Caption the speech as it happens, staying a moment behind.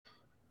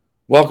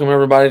Welcome,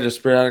 everybody, to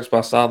Spirit Addicts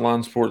by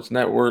Sideline Sports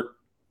Network.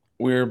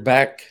 We're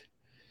back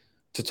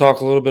to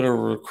talk a little bit of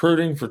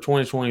recruiting for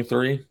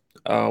 2023.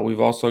 We've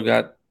also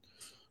got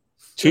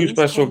two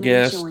special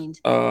guests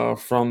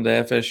from the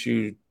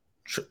FSU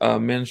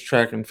men's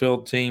track and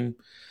field team.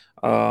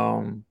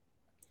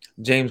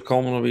 James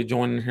Coleman will be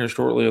joining here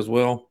shortly as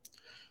well.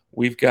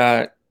 We've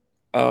got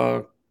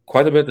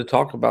quite a bit to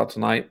talk about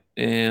tonight.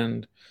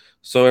 And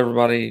so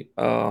everybody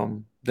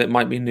that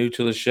might be new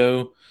to the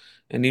show,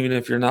 and even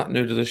if you're not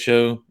new to the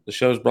show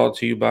is brought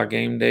to you by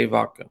Game Day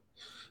Vodka.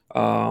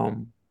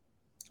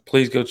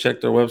 Please go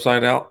check their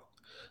website out.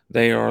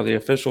 They are the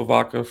official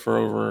vodka for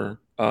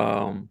over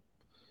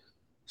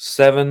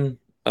 7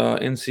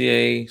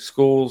 NCAA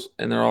schools,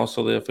 and they're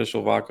also the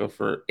official vodka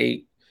for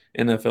 8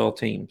 NFL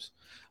teams.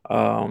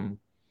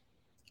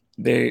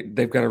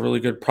 They've got a really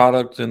good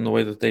product in the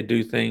way that they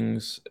do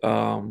things.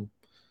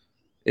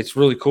 It's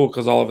really cool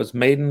because all of it's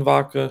made in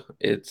vodka.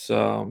 It's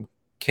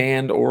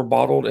canned or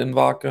bottled in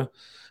vodka.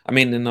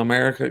 In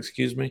America,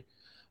 excuse me.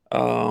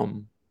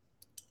 So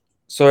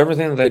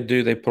everything that they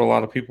do, they put a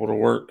lot of people to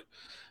work.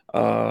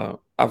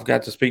 I've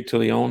got to speak to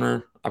the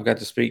owner. I've got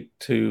to speak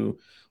to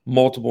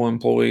multiple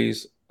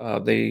employees.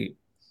 They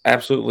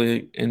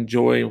absolutely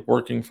enjoy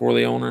working for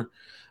the owner.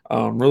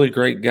 Really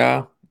great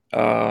guy.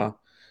 The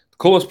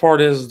coolest part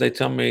is they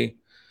tell me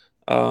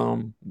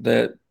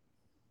that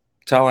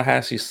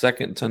Tallahassee's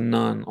second to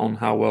none on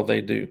how well they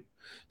do.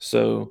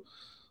 So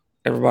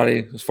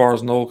everybody, as far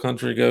as Knoll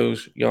Country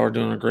goes, y'all are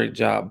doing a great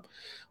job.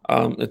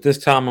 At this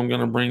time, I'm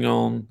going to bring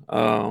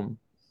on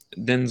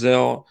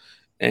Denzel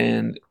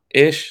and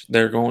Ish.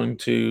 They're going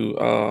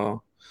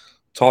to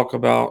talk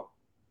about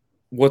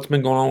what's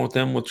been going on with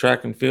them with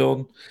track and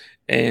field.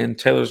 And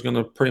Taylor's going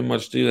to pretty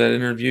much do that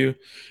interview.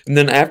 And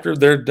then after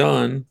they're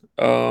done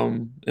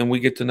and we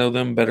get to know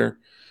them better,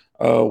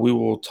 we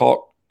will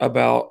talk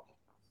about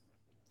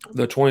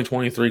the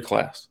 2023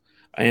 class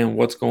and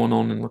what's going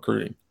on in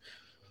recruiting.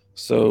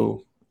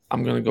 So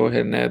I'm going to go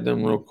ahead and add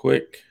them real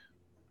quick.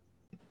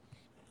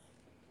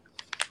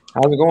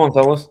 How's it going,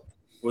 fellas?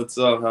 What's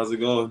up? How's it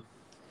going?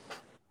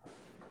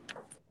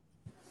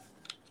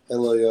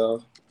 Hello,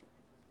 y'all.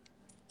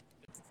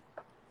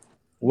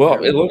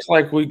 Well, it looks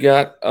like we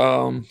got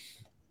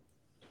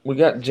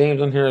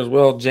James in here as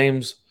well.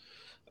 James,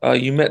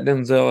 you met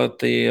Denzel at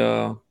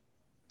the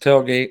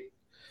tailgate,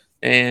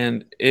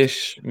 and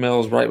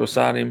Ishmael's right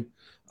beside him.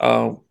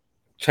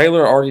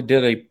 Taylor already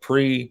did a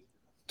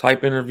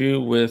pre-type interview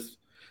with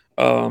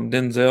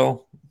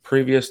Denzel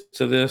previous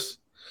to this.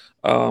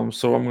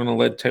 So I'm going to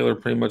let Taylor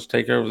pretty much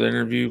take over the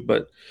interview.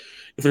 But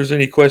if there's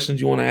any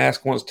questions you want to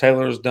ask once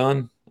Taylor is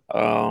done,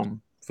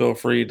 feel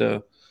free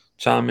to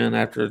chime in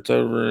after it's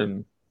over.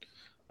 And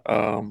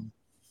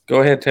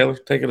go ahead, Taylor,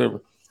 take it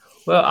over.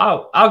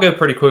 Well, I'll go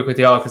pretty quick with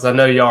y'all because I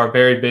know y'all are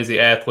very busy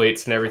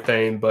athletes and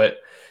everything. But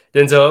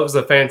Denzel, it was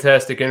a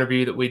fantastic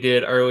interview that we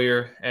did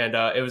earlier, and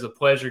it was a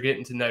pleasure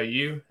getting to know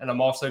you. And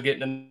I'm also getting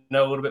to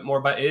know a little bit more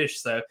about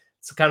Ish. So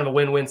it's kind of a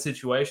win-win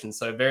situation.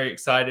 So very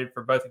excited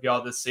for both of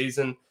y'all this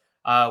season.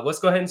 Let's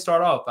go ahead and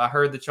start off. I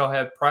heard that y'all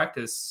have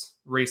practice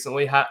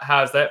recently.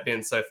 How's that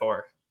been so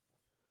far?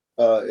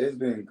 It's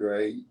been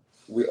great.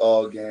 We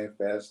all getting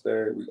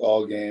faster. We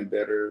all getting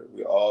better.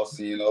 We all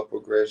seeing our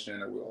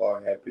progression, and we're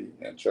all happy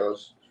and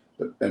trusting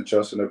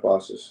the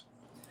process.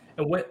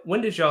 And when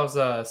did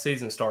y'all's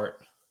season start?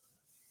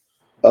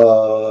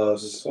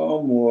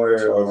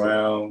 Somewhere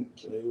around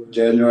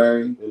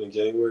January. In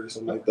January,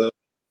 something like that.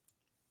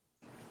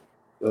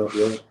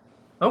 Yeah.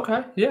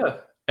 Okay, yeah.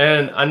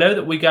 And I know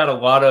that we got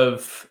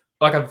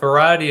a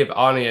variety of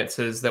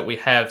audiences that we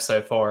have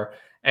so far.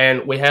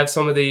 And we have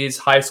some of these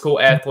high school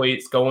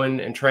athletes going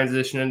and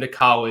transitioning to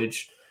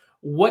college.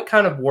 What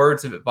kind of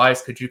words of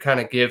advice could you kind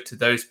of give to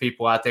those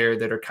people out there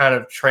that are kind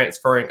of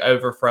transferring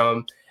over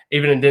from,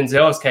 even in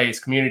Denzel's case,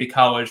 community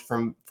college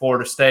from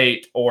Florida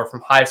State or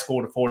from high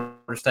school to Florida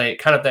State,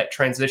 kind of that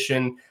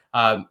transition,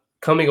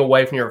 coming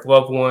away from your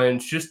loved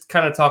ones, just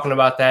kind of talking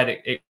about that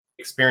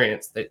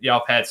experience that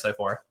y'all have had so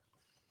far?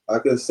 I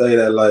could say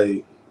that,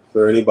 like,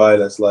 for anybody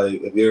that's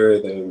like, if you're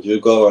in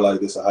JUCO or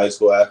like just a high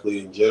school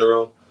athlete in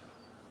general,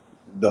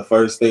 the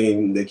first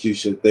thing that you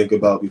should think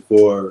about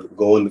before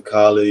going to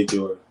college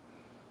or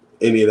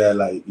any of that,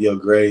 like your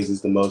grades,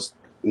 is the most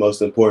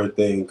important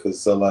thing.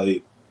 Because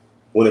like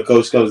when a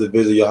coach comes to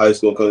visit your high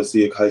school, comes to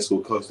see a high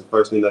school coach, the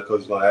first thing that coach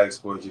is going to ask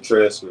for is your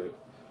transcript,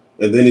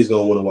 and then he's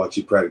going to want to watch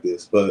you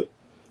practice. But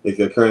if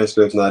your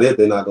transcript's not it,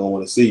 they're not going to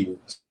want to see you.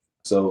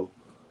 So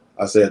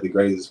I say that the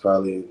grades is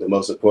probably the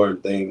most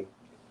important thing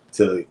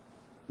to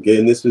get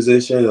in this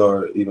position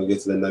or even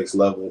get to the next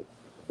level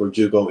for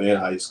JUCO and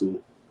high school.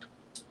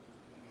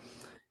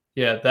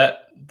 Yeah,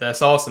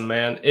 that's awesome,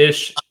 man.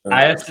 Ish,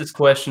 I asked this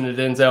question to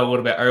Denzel a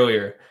little bit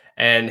earlier,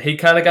 and he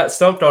kind of got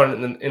stumped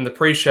on it in the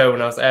pre-show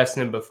when I was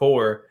asking him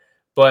before.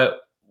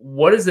 But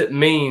what does it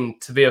mean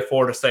to be a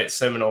Florida State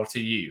Seminole to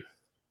you?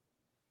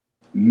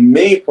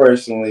 Me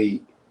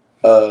personally,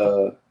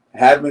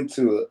 having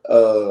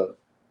to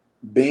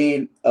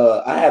being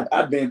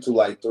I've been to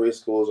like 3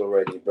 schools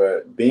already,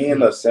 but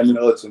being a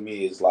Seminole to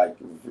me is like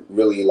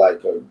really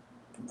like a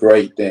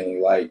great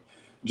thing. Like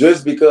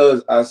just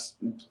because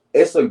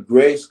it's a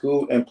great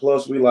school, and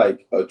plus we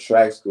like a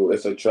track school.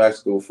 It's a track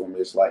school for me.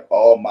 It's like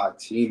all my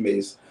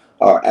teammates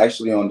are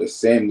actually on the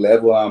same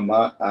level I'm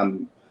at,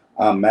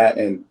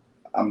 and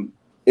I'm.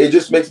 It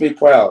just makes me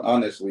proud,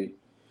 honestly.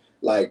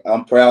 Like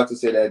I'm proud to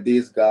say that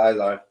these guys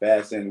are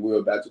fast and we're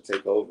about to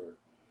take over.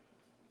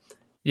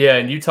 Yeah,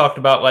 and you talked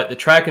about like the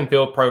track and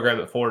field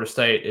program at Florida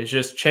State is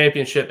just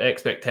championship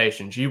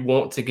expectations. You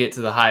want to get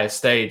to the highest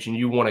stage and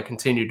you want to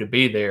continue to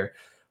be there.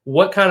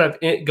 What kind of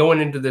going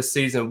into this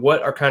season,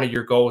 what are kind of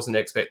your goals and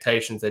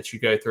expectations that you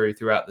go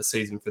throughout the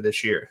season for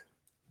this year?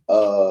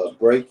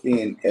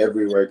 Breaking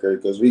every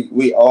record because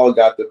we all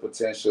got the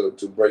potential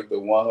to break the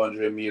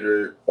 100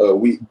 meter.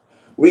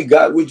 We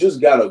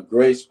just got a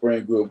great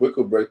sprint group. We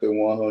could break the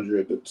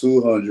 100, the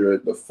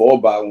 200, the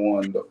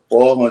 4x1, the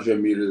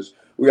 400 meters.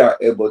 We are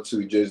able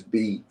to just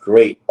be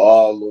great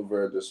all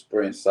over the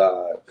sprint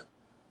side.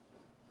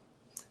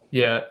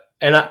 Yeah.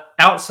 And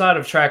outside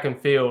of track and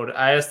field,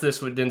 I asked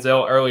this with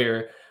Denzel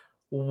earlier.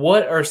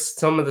 What are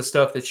some of the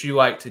stuff that you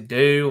like to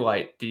do?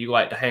 Like, do you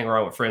like to hang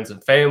around with friends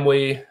and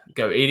family,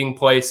 go eating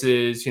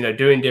places,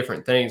 doing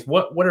different things?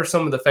 What are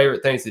some of the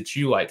favorite things that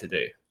you like to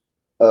do?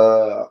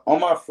 On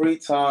my free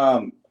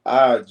time,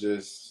 I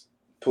just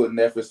put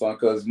Netflix on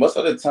because most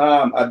of the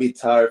time I be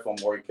tired from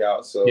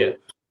workout. So yeah.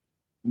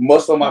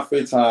 Most of my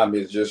free time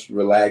is just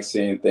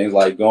relaxing, things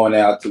like going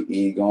out to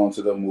eat, going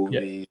to the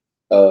movies,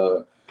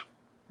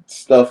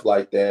 stuff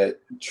like that.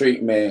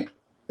 Treatment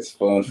is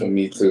fun for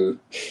me too.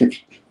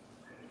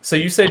 So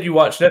you said you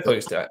watched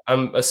Netflix.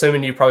 I'm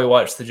assuming you probably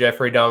watched the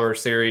Jeffrey Dahmer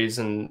series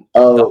and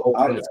I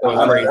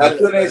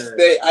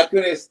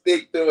couldn't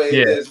stick to it.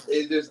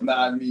 It's just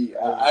not me.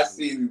 I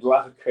seen a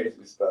lot of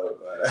crazy stuff.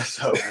 That's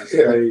so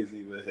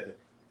crazy, man.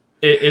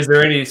 Is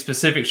there any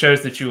specific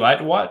shows that you like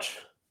to watch?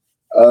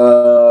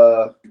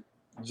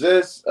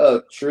 Just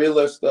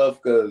thriller stuff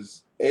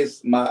because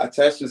it's my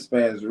attention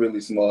span is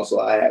really small, so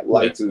I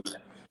like to.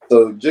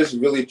 So just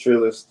really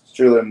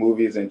thriller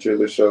movies and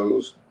thriller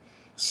shows.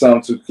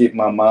 Some to keep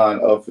my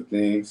mind up for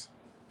things.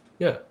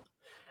 Yeah.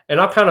 And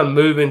I'll kind of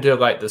move into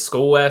like the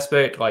school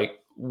aspect.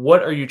 Like,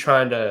 what are you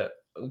trying to,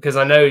 because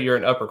I know you're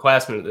an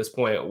upperclassman at this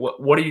point.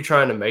 What are you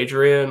trying to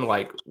major in?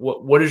 Like,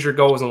 what is your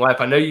goals in life?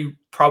 I know you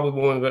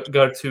probably want to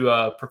go to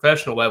a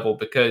professional level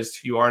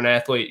because you are an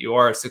athlete. You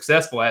are a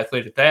successful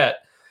athlete at that.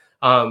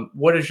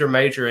 What is your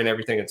major in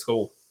everything in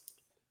school?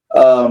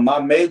 My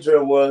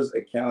major was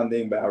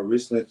accounting, but I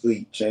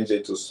recently changed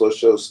it to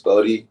social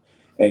study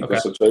and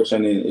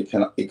concentration in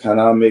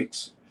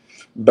economics.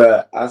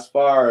 But as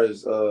far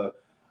as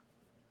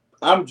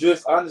I'm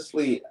just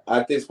honestly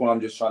at this point,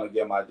 I'm just trying to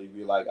get my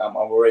degree. Like I'm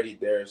already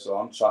there, so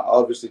I'm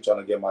obviously trying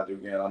to get my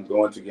degree, and I'm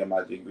going to get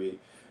my degree.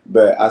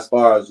 But as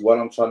far as what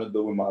I'm trying to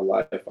do with my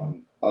life,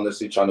 I'm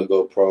honestly trying to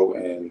go pro,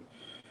 and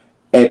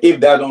if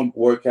that don't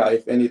work out,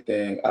 if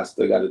anything, I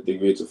still got a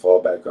degree to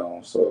fall back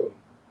on. So.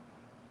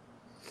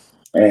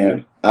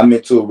 And I'm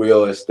into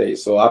real estate,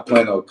 so I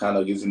plan on kind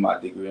of using my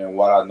degree and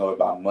what I know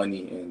about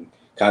money and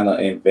kind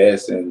of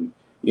invest and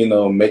have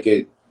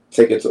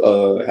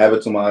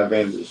it to my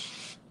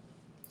advantage.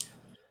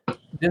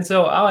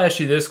 Denzel, I'll ask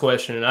you this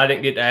question, and I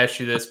didn't get to ask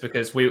you this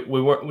because we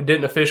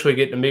didn't officially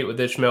get to meet with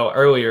Ishmael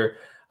earlier.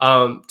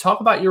 Talk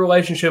about your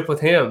relationship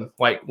with him,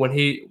 like when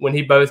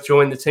he both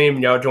joined the team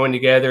and y'all joined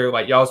together,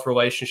 like y'all's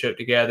relationship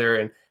together,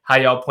 and how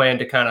y'all plan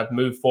to kind of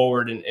move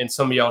forward in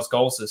some of y'all's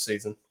goals this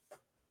season.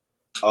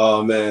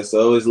 Oh man,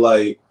 so it was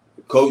like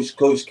coach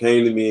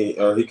came to me,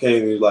 or he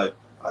came to me like,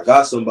 I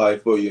got somebody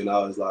for you, and I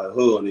was like,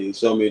 who? And he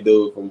showed me a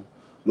dude from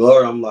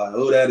Florida. I'm like,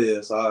 who that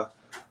is? So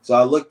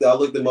I looked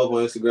him up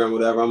on Instagram,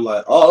 whatever. I'm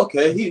like, oh,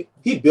 okay,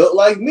 he built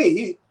like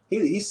me.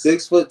 He's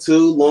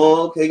 6'2",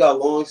 long. He got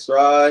long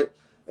stride.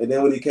 And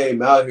then when he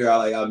came out here,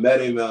 I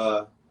met him.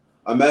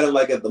 I met him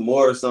like at the mall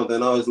or something.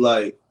 And I was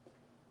like,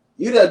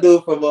 you that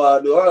dude from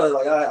New Orleans?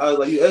 Like I was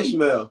like, you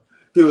Ishmael.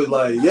 He was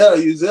like, yeah,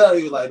 you there.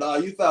 He was like, nah,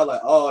 you felt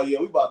like, oh yeah,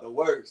 we about to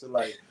work. So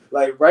like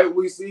right when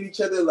we see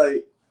each other,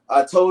 like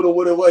I told him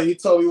what it was. He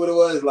told me what it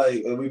was.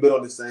 Like, and we've been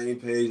on the same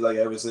page like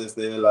ever since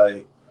then.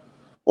 Like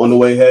on the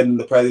way heading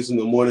to practice in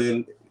the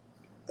morning,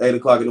 8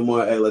 o'clock in the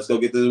morning. Hey, let's go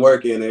get this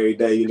work in every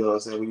day. You know what I'm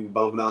saying? We be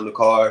bumping out in the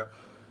car.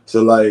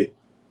 So like,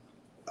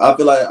 I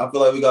feel like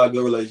we got a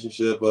good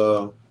relationship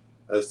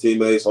as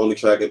teammates on the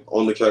track and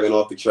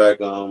off the track.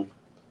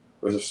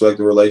 With respect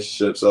to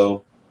relationship.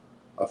 So.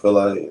 I feel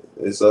like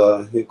it's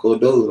he cool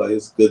dude. Like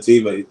it's good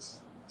teammates.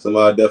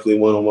 Somebody I definitely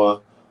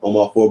want on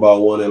my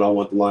 4x1, and I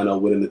want to line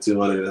up within the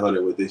 200 and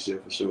 100 with this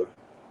year for sure.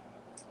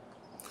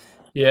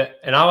 Yeah,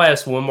 and I'll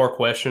ask one more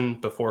question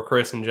before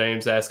Chris and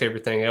James ask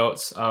everything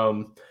else.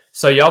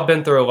 So y'all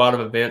been through a lot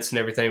of events and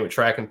everything with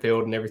track and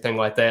field and everything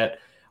like that.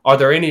 Are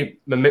there any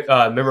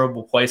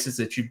memorable places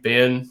that you've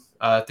been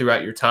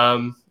throughout your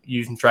time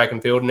using track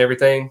and field and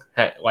everything?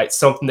 Like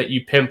something that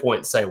you pinpoint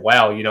and say,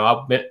 wow,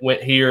 I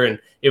went here and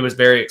it was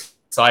very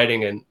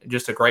exciting and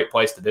just a great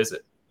place to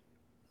visit?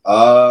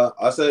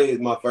 I say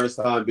my first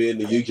time being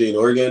to Eugene,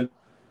 Oregon.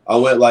 I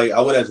went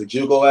as a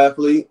JUCO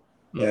athlete,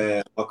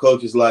 and my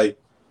coach is like,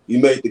 "You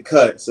made the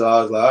cut." So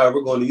I was like, "All right,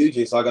 we're going to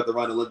Eugene." So I got to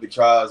run Olympic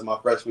trials my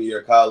freshman year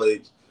of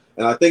college,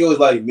 and I think it was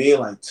like me and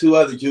like two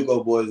other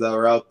JUCO boys that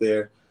were out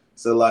there.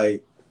 So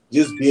like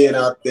just being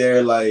out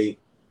there, like,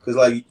 cause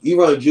like you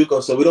run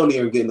JUCO, so we don't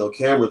even get no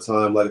camera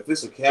time. Like if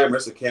it's a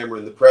camera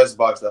in the press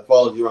box that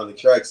follows you around the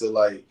track. So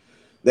like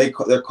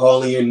they're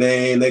calling your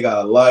name, they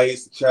got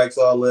lights, the track's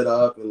all lit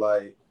up, and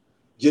like.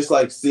 Just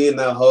like seeing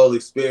that whole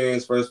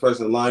experience, first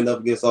person lined up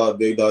against all the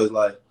big dogs,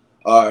 like,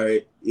 all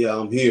right, yeah,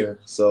 I'm here.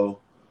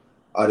 So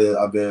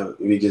I've been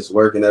just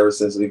working ever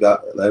since we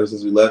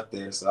left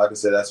there. So I can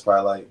say that's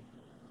probably like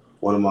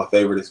one of my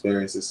favorite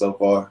experiences so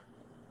far.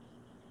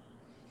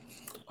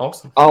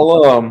 Awesome.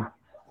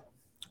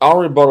 I'll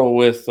rebuttal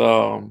with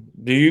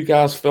do you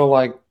guys feel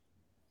like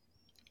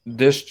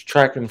this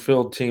track and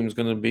field team is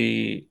going to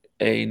be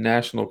a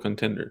national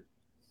contender?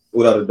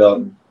 Without a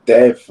doubt.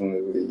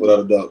 Definitely. Without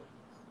a doubt.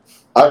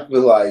 I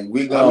feel like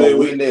we're gonna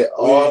win it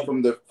all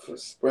from the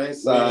spring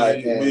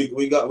side.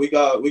 We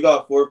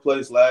got fourth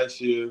place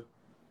last year,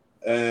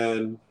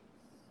 and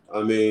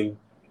I mean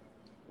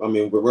we're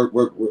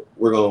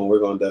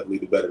gonna definitely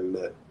do better than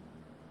that.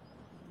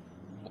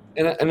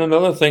 And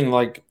another thing,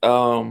 like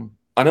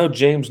I know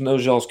James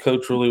knows y'all's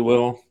coach really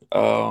well.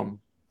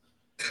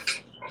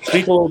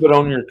 Speak a little bit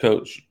on your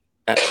coach.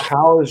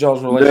 How is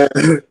y'all's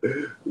relationship?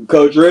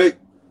 Coach Rick?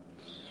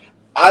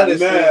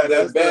 Honestly,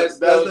 that's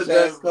the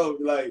best coach.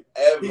 Like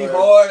ever. He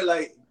hard.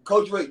 Like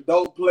Coach Rick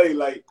don't play.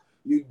 Like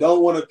you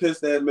don't want to piss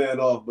that man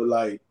off, but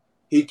like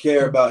he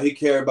care about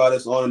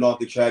us on and off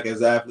the track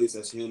as athletes,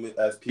 as humans,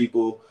 as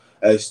people,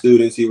 as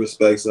students. He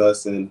respects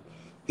us, and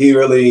he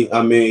really.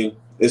 I mean,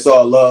 it's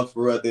all love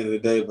for us at the end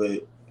of the day,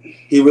 but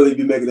he really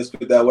be making us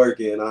put that work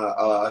in.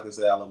 I can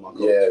say I love my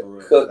coach. Yeah, for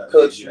real.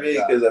 Coach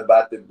Rick is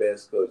about the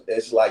best coach.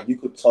 It's like you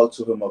could talk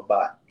to him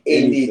about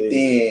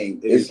anything.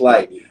 It's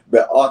like,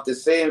 but at the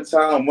same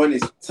time, when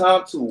it's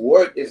time to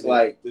work, it's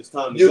like it's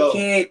time to you go.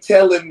 Can't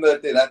tell him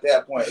nothing at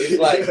that point. It's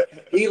like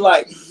he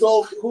like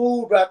so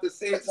cool, but at the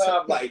same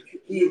time, like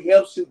he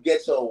helps you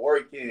get your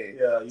work in.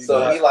 Yeah,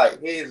 so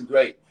he is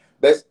great.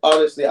 That's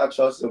honestly, I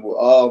trust him with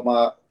all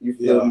my. You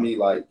feel me?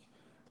 Like,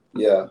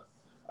 yeah.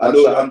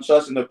 I'm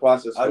trusting the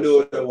process. I knew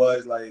what it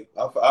was. Like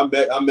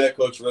I met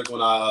Coach Rick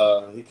when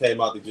he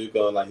came out to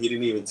JUCO, and like he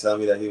didn't even tell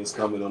me that he was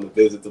coming on a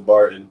visit to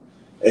Barton,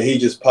 and he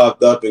just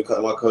popped up, and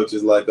my coach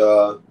is like,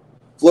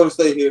 Florida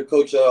State here,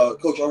 Coach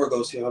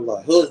Argos here. I'm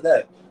like, who is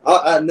that?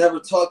 I never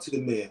talked to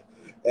the man,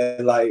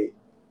 and like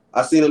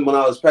I seen him when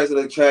I was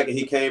practicing the track, and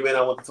he came in.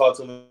 I went to talk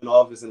to him in the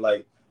office, and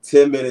like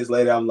 10 minutes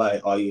later, I'm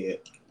like, oh yeah,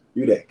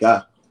 you that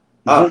guy.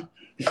 I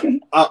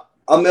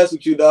mess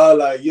with you, dog.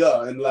 Like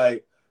yeah, and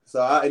like. So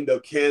I ended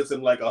up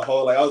canceling like a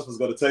whole, like I was supposed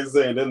to go to Texas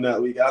A&M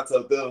that week. I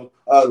told them,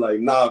 I was like,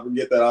 nah,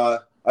 forget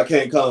that. I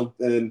can't come,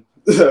 and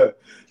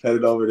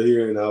headed over to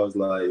here. And I was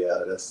like, yeah,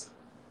 this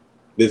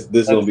is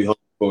gonna be home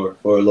for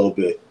a little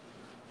bit.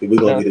 We're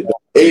gonna get it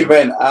done.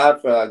 Even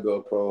after I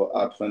go pro,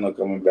 I plan on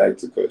coming back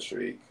to Coach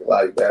Rick.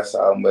 Like that's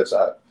how much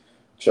I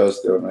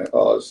trust him and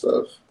all that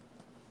stuff.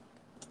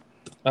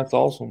 That's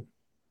awesome,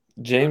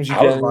 James.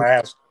 I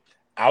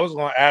was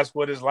gonna ask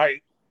what it's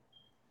like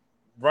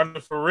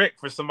running for Rick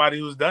for somebody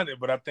who's done it,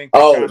 but I think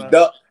don't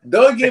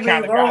get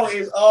me wrong,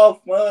 it's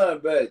all fun,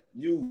 but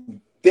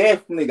you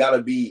definitely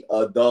gotta be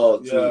a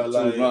dog to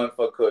run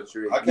for Coach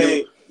Rick.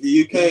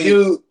 You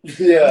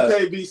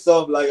can't be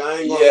soft. Like I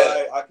ain't gonna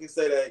lie. I can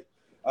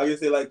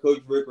say like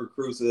Coach Rick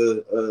recruits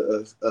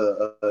a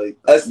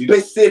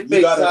specific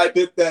you gotta type.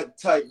 fit that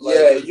type. Like,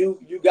 yeah,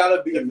 you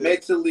gotta be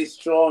mentally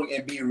strong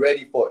and be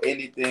ready for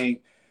anything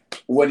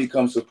when it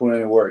comes to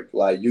putting in work.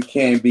 Like you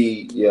can't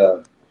be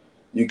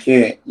You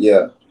can't,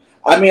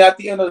 I mean, at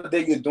the end of the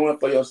day, you're doing it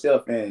for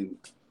yourself, and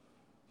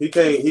he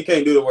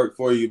can't do the work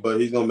for you,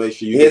 but he's gonna make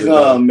sure you. He's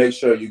gonna make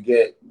sure you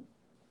get.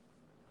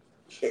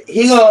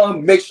 He's gonna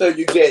make sure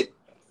you get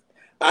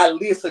at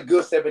least a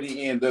good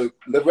 70 in. The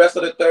rest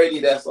of the 30,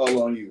 that's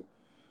all on you,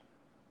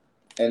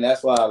 and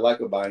that's what I like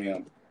about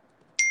him.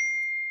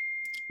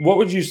 What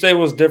would you say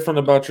was different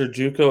about your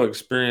JUCO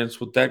experience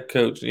with that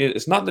coach?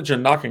 It's not that you're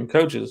knocking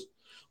coaches,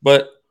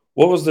 but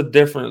what was the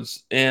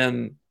difference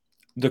in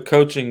the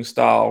coaching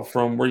style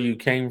from where you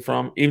came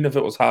from, even if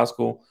it was high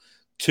school,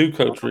 to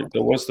Coach Rick?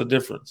 What's the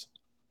difference?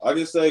 I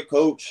can say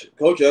Coach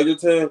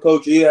Edgerton,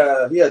 Coach. He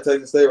had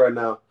Texas State right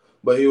now,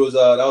 but he was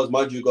that was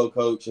my JUCO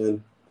coach,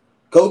 and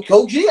Coach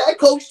G had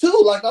coach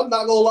too. Like I'm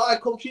not gonna lie,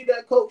 Coach G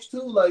got coach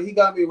too. Like he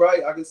got me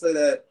right. I can say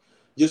that.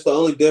 Just the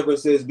only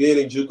difference is being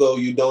in JUCO,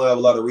 you don't have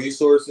a lot of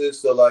resources.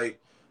 So like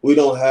we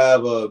don't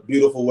have a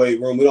beautiful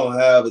weight room. We don't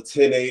have a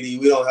 1080.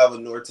 We don't have a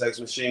Nortex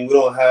machine. We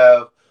don't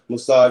have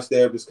massage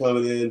therapists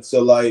coming in.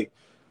 So like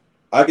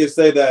I can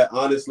say that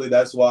honestly,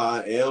 that's why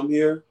I am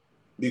here,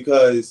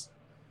 because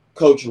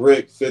Coach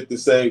Rick fit the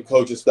same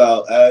coaching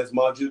style as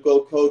my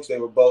JUCO coach. They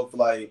were both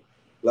like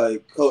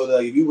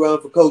if you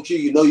run for Coach E,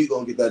 you know you're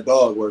gonna get that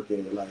dog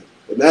working. Like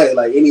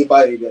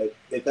anybody that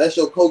if that's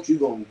your coach, you're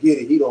gonna get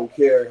it. He don't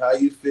care how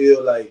you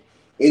feel. Like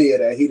any of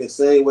that. He the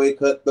same way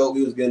cutthroat.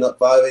 We was getting up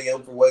 5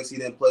 a.m. for weights. He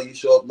didn't play. You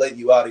show up late,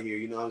 you out of here.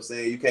 You know what I'm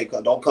saying? You can't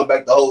don't come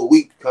back the whole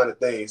week kind of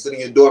thing. Sit in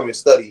your dorm and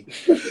study.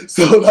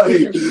 So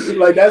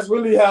like that's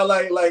really how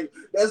like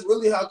that's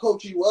really how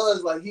Coach he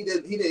was. Like he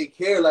didn't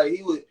care. Like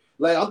he would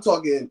like I'm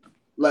talking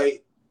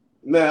like.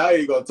 Man, I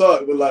ain't gonna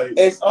talk, but like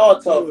it's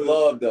all tough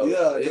love though.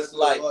 Yeah, it's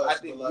like I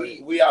think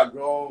we are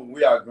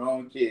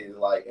grown kids.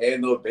 Like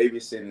ain't no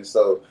babysitting,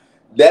 so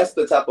that's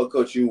the type of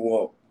coach you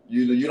want.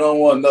 You don't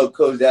want no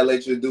coach that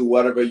let you do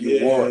whatever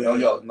you want.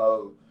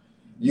 No,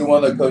 you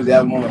want a coach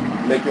that want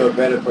to make you a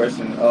better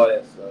person. All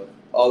that stuff,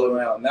 all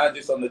around, not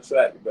just on the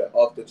track, but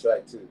off the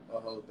track too. A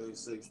whole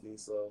 360.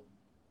 So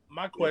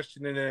my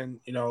question, and then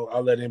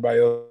I'll let anybody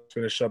else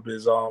finish up.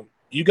 Is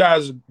you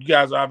guys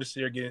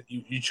obviously are getting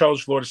you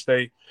chose Florida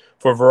State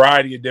for a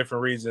variety of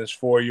different reasons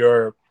for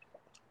your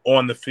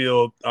on the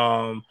field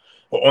or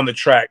on the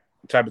track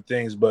type of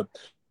things. But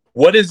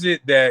what is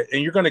it that,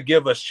 and you're going to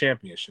give us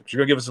championships. You're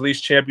going to give us at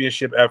least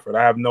championship effort.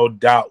 I have no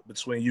doubt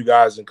between you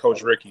guys and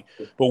Coach Ricky.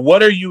 But what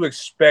do you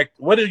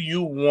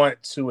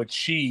want to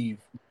achieve,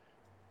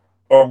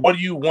 or what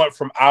do you want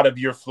from out of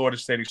your Florida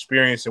State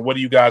experience, and what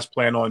do you guys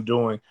plan on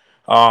doing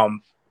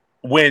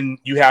when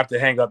you have to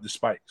hang up the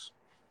spikes?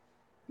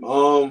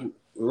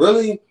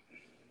 Really,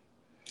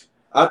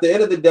 at the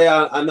end of the day,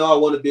 I know I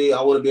want to be an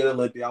Olympian.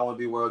 I want to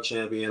be world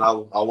champion. I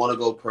want to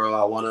go pro.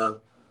 I want to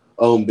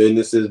own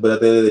businesses. But at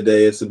the end of the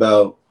day, it's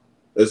about,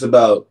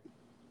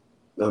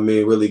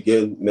 really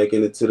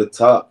making it to the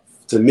top.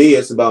 To me,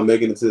 it's about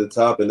making it to the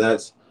top, and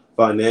that's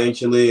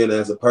financially and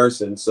as a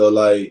person. So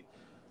like,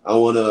 I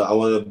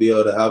wanna be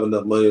able to have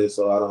enough money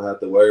so I don't have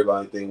to worry about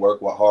anything.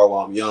 Work hard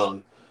while I'm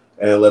young,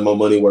 and let my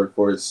money work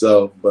for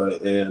itself.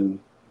 And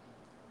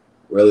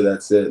really,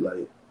 that's it.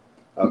 Like,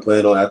 I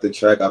plan on after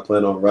track. I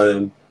plan on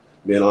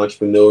being an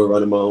entrepreneur,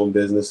 running my own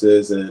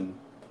businesses, and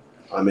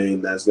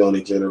that's going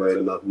to generate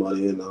enough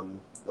money, and I'm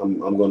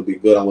going to be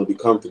good. I want to be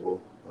comfortable.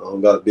 I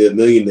don't got to be a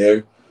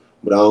millionaire,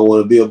 but I don't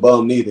want to be a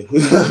bum neither.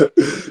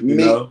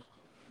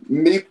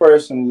 Me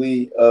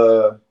personally,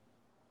 I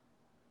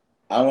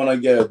want to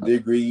get a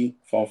degree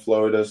from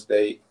Florida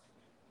State,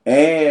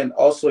 and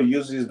also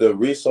uses the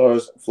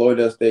resource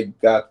Florida State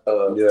got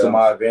to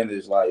my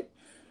advantage. Like,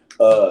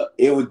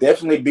 it would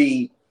definitely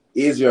be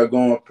easier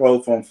going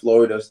pro from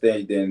Florida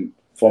State than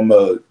from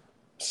a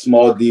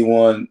small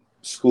D1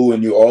 school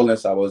in New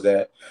Orleans I was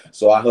at.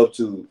 So I hope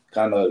to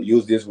kind of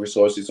use these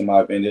resources to my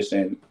advantage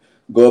and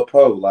go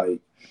pro. Like,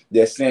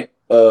 they sent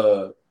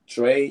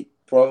Trey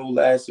pro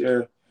last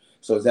year.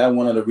 So is that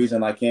one of the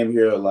reasons I came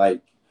here,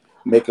 like,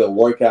 make a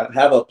workout,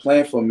 have a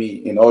plan for me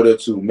in order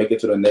to make it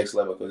to the next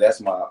level, because that's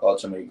my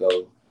ultimate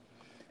goal.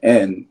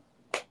 And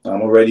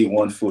I'm already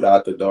 1 foot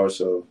out the door,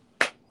 so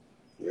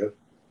yeah.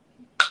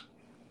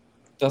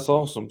 That's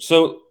awesome.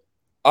 So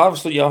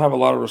obviously y'all have a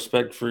lot of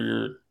respect for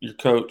your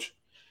coach.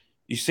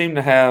 You seem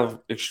to have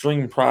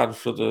extreme pride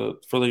for the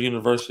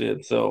university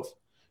itself.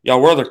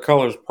 Y'all wear the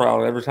colors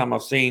proud. Every time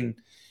I've seen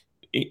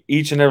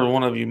each and every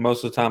one of you,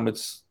 most of the time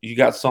you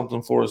got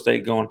something Florida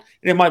State going.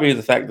 And it might be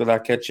the fact that I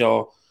catch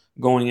y'all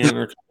going in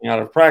or coming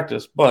out of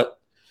practice, but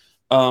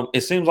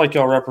it seems like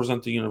y'all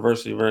represent the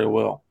university very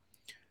well.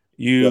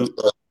 You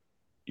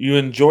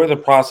enjoy the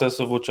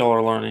process of what y'all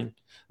are learning.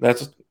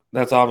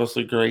 That's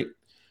obviously great.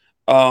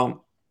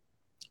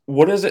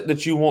 What is it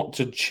that you want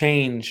to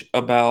change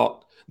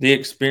about the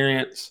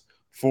experience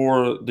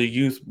for the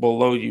youth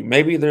below you?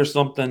 Maybe there's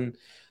something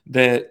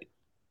that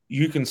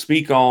you can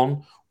speak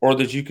on or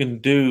that you can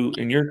do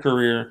in your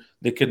career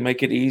that could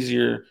make it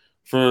easier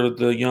for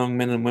the young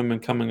men and women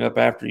coming up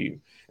after you.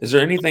 Is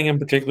there anything in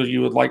particular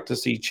you would like to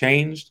see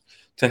changed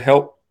to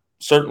help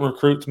certain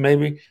recruits,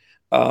 maybe?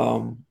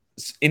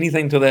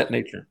 Anything to that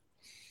nature?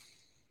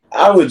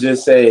 I would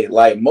just say,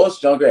 like,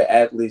 most younger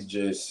athletes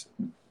just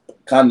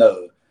kind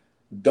of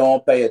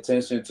don't pay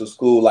attention to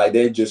school. Like,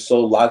 they're just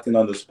so locked in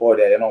on the sport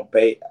that they don't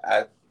pay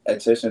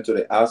attention to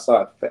the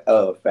outside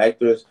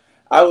factors.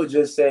 I would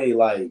just say,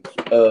 like,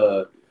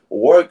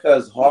 work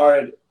as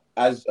hard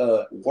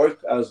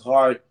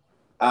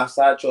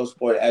outside your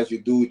sport as you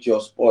do with your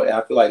sport. And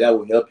I feel like that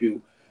will help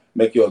you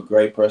make you a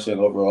great person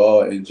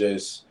overall, and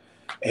just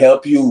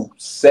help you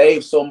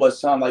save so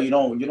much time. Like, you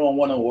don't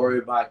want to worry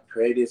about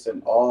credits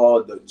and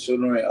all the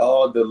children,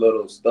 all the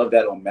little stuff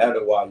that don't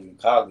matter while you're in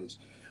college.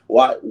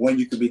 Why, when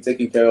you could be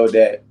taking care of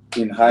that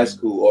in high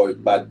school, or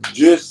by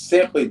just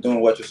simply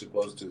doing what you're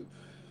supposed to.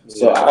 Yeah.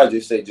 So I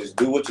just say, just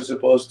do what you're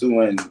supposed to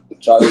and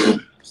try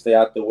to stay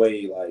out the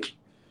way, like,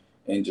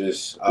 and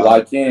just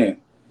lock in.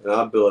 And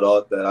I build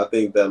off that. I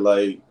think that,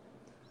 like,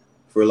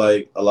 for,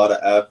 like, a lot of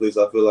athletes,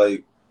 I feel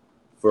like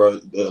for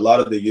a lot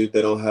of the youth,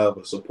 they don't have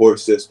a support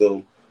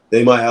system.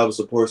 They might have a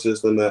support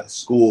system at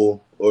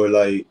school or,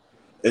 like,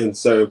 in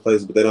certain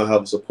places, but they don't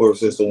have a support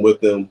system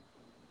with them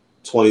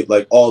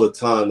all the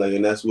time. Like,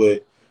 and that's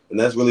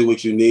really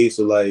what you need.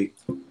 So, like,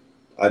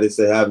 I just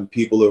say having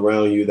people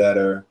around you that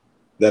are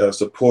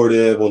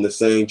supportive on the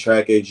same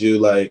track as you.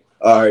 Like,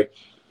 all right,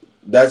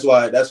 that's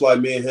why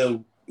me and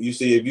him, you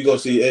see, if you go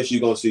see Ish,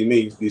 you're gonna see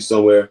me be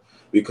somewhere,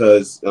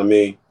 because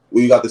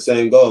we got the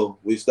same goal.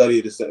 We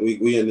studied the same.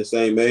 We in the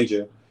same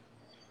major.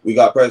 We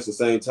got practice at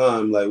the same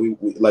time. Like we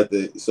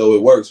so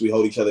it works. We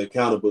hold each other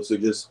accountable. So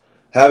just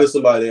having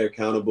somebody there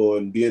accountable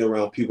and being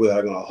around people that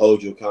are gonna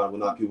hold you accountable,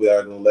 not people that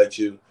are gonna let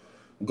you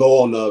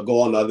go on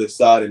the other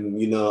side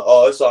and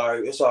oh, it's all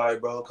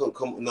right, bro.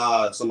 Come.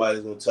 Nah,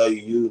 somebody's gonna tell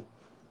you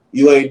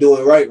ain't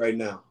doing right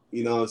now.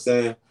 You know what I'm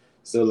saying?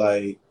 So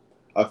like,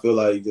 I feel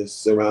like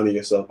just surrounding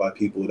yourself by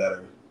people that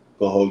are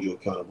gonna hold you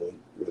accountable.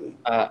 Really,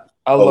 I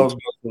love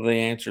both of the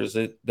answers.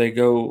 They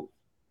go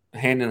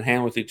hand in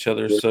hand with each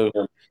other. So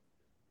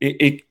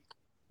it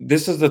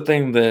this is the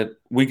thing that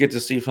we get to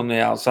see from the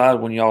outside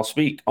when y'all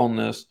speak on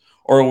this,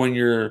 or when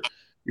you're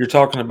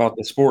talking about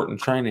the sport and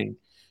training.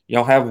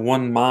 Y'all have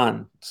one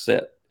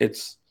mindset.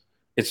 It's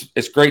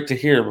great to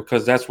hear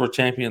because that's where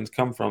champions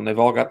come from. They've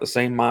all got the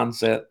same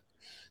mindset.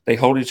 They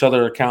hold each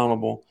other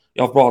accountable.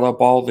 Y'all brought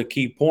up all the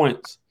key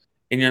points,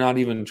 and you're not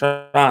even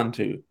trying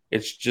to.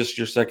 It's just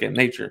your second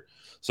nature.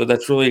 So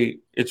it's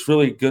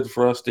really good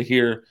for us to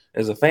hear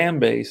as a fan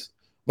base,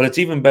 but it's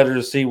even better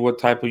to see what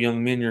type of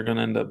young men you're going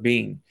to end up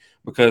being.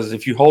 Because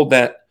if you hold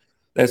that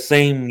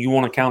same, you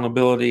want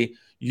accountability,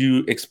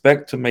 you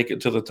expect to make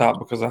it to the top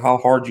because of how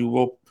hard you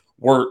will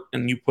work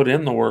and you put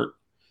in the work.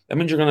 That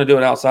means you're going to do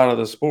it outside of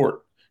the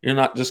sport. You're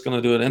not just going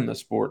to do it in the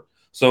sport.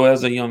 So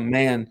as a young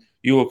man,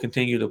 you will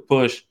continue to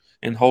push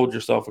and hold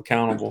yourself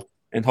accountable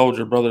and hold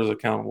your brothers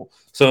accountable.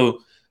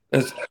 So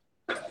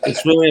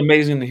it's really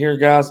amazing to hear,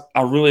 guys.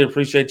 I really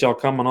appreciate y'all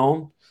coming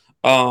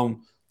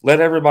on. Let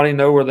everybody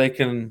know where they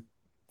can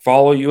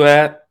follow you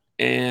at,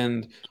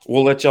 and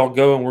we'll let y'all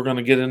go, and we're going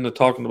to get into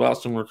talking about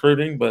some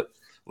recruiting, but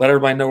let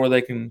everybody know where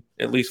they can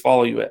at least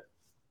follow you at.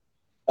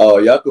 Oh,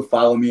 y'all can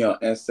follow me on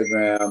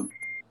Instagram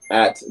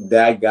at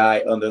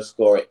 _Ismael,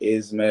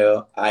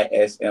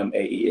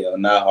 ISMAEL.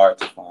 Not hard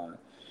to find.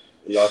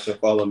 Y'all can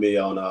follow me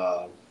on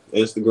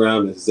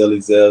Instagram. It's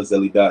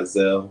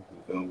Zelly.Zell.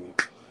 You feel me?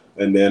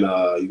 And then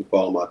you can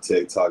follow my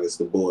TikTok. It's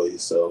the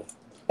boys. So,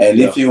 and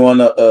if you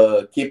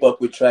wanna keep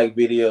up with track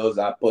videos,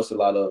 I post a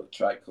lot of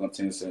track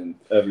contents and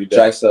every day.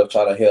 Track stuff.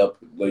 Try to help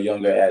the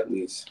younger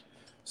athletes.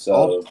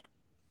 So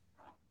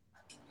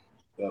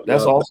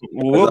that's awesome.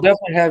 We'll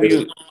definitely have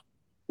you.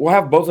 We'll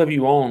have both of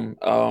you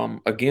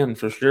on again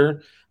for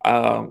sure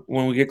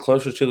when we get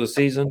closer to the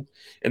season,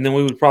 and then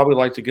we would probably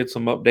like to get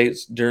some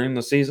updates during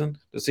the season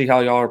to see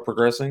how y'all are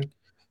progressing.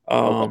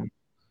 Okay.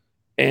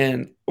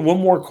 And one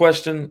more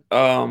question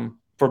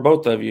for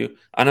both of you.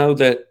 I know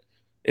that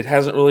it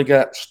hasn't really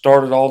got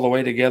started all the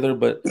way together,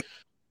 but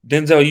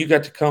Denzel, you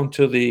got to come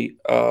to the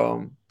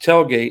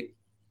tailgate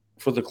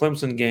for the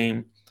Clemson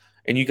game,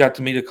 and you got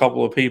to meet a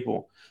couple of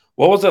people.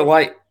 What was it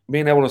like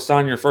being able to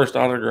sign your first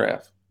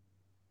autograph?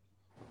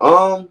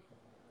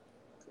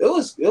 It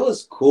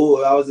was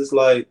cool. I was just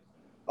like,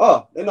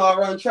 oh, they know I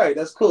run track.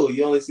 That's cool.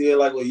 You only see it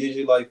like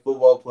usually like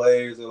football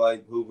players or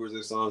like hoopers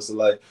or something. So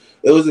like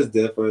it was just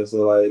different.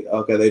 So like,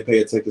 okay, they pay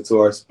attention to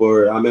our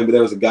sport. I remember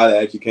there was a guy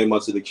that actually came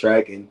up to the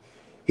track and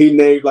he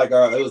named like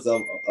it was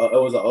an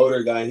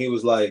older guy and he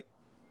was like,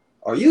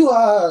 are you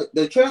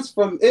the transfer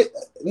from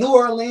New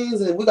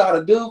Orleans and we got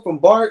a dude from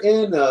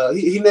Barton?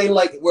 He named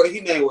like where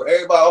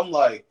everybody. I'm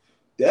like,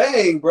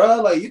 dang,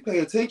 bro, like you pay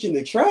attention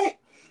to track.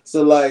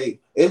 So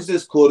like it's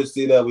just cool to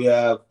see that we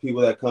have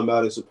people that come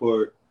out and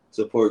support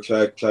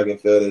track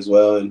and field as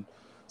well and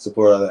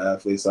support other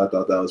athletes. So I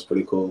thought that was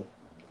pretty cool.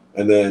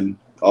 And then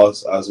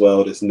also as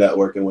well, just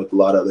networking with a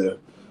lot of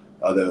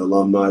other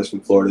alumni from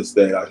Florida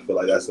State. I feel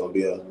like that's gonna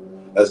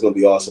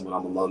be awesome when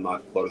I'm alumni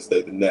from Florida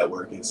State, the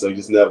networking. So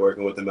just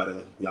networking with them at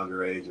a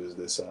younger age was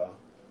it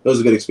was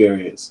a good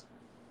experience.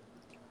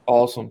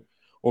 Awesome.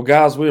 Well,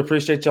 guys, we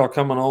appreciate y'all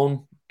coming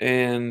on,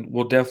 and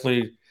we'll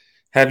definitely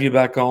have you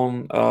back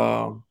on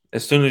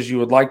as soon as you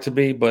would like to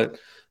be, but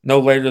no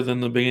later than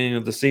the beginning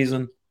of the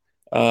season.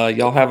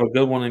 Y'all have a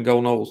good one and go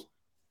Noles.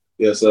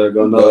 Yes, sir.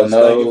 Go Noles.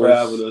 Thank you for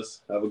having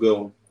us. Have a good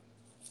one.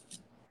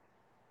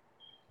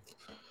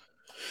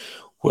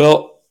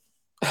 Well,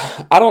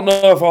 I don't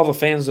know if all the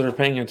fans that are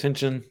paying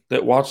attention,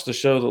 that watch the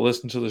show, that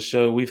listen to the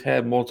show, we've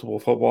had multiple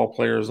football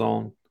players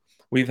on.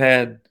 We've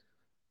had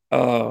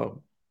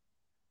Michaela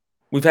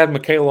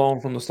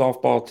on from the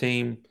softball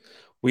team.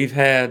 We've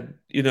had,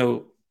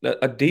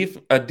 a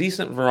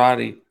decent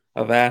variety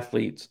of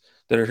athletes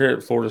that are here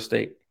at Florida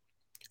State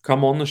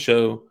come on the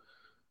show,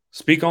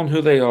 speak on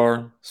who they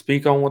are,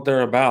 speak on what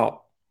they're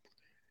about.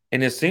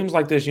 And it seems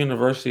like this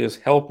university is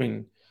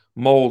helping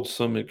mold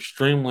some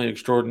extremely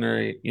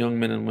extraordinary young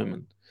men and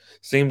women.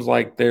 Seems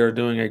like they're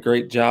doing a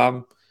great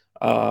job.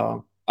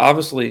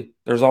 Obviously,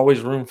 there's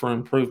always room for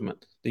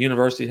improvement. The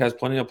university has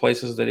plenty of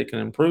places that it can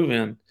improve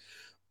in.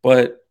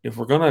 But if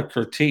we're going to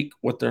critique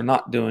what they're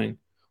not doing,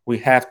 we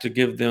have to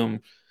give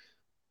them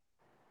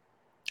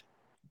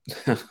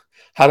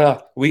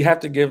we have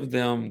to give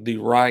them the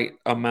right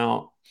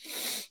amount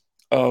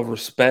of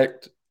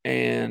respect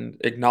and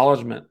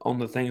acknowledgement on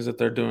the things that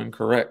they're doing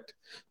correct.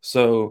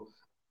 So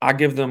I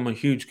give them a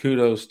huge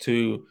kudos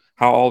to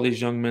how all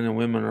these young men and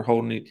women are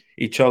holding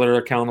each other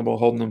accountable,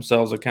 holding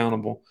themselves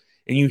accountable.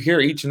 And you hear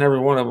each and every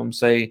one of them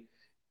say,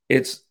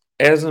 it's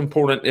as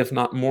important, if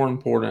not more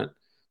important,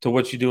 to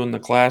what you do in the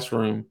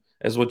classroom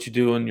as what you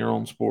do in your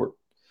own sport.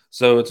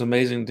 So it's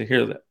amazing to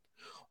hear that.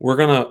 We're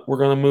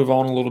gonna move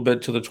on a little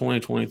bit to the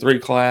 2023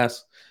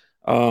 class.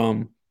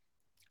 I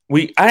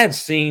had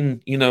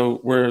seen,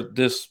 where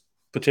this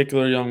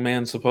particular young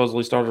man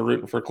supposedly started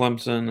rooting for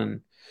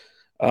Clemson,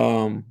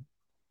 and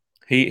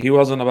he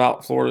wasn't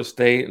about Florida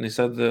State, and he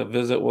said the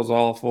visit was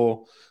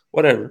awful.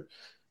 Whatever.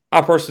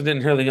 I personally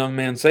didn't hear the young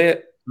man say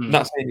it. I'm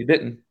not saying he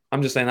didn't.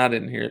 I'm just saying I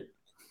didn't hear it.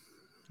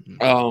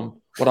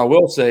 What I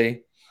will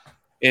say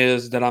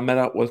is that I met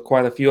up with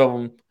quite a few of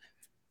them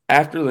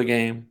after the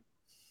game,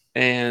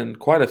 and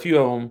quite a few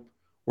of them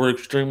were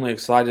extremely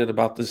excited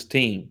about this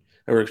team.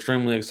 They were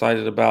extremely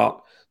excited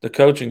about the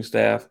coaching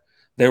staff.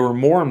 They were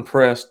more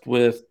impressed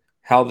with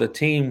how the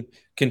team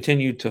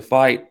continued to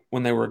fight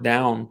when they were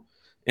down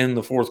in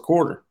the fourth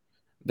quarter.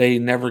 They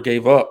never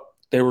gave up.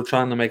 They were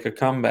trying to make a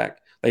comeback.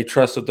 They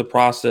trusted the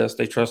process.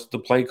 They trusted the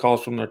play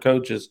calls from their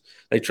coaches.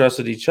 They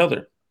trusted each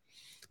other.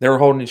 They were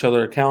holding each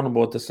other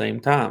accountable at the same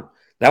time.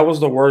 That was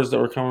the words that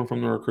were coming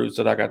from the recruits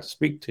that I got to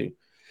speak to.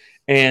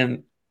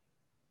 And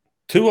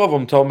two of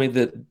them told me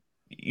that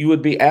you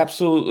would be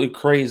absolutely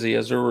crazy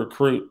as a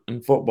recruit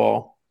in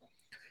football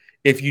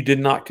if you did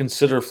not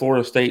consider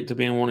Florida State to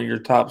be in one of your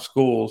top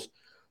schools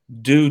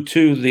due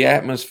to the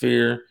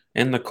atmosphere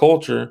and the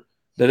culture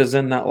that is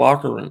in that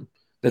locker room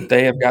that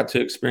they have got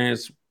to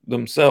experience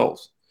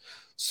themselves.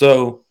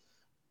 So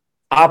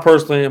I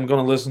personally am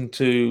going to listen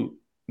to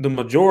the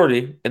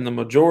majority, and the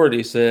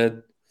majority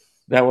said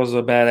that was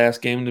a badass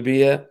game to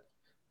be at.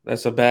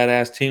 That's a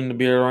badass team to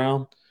be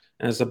around,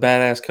 and it's a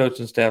badass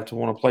coaching staff to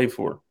want to play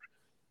for.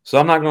 So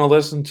I'm not going to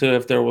listen to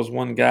if there was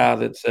one guy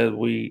that said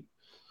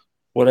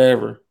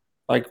whatever.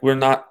 Like we're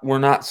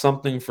not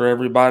something for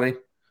everybody.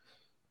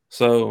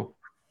 So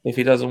if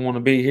he doesn't want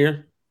to be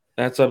here,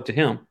 that's up to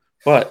him.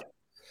 But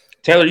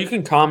Taylor, you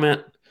can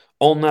comment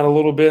on that a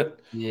little bit.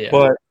 Yeah.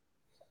 But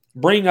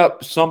bring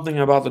up something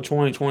about the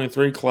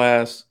 2023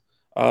 class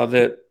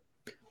that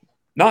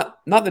not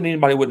that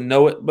anybody would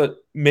know it, but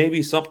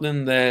maybe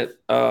something that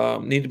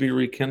need to be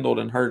rekindled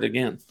and heard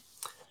again.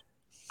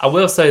 I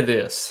will say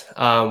this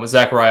with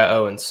Zachariah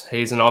Owens.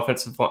 He's an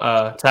offensive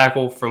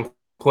tackle from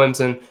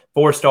Clemson,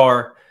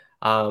 4-star.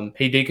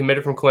 He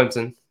decommitted from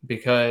Clemson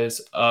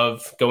because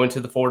of going to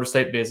the Florida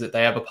State visit.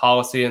 They have a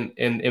policy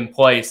in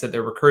place at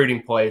their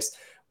recruiting place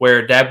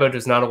where Dabo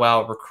does not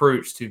allow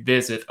recruits to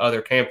visit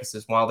other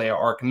campuses while they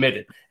are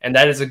committed. And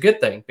that is a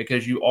good thing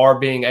because you are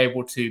being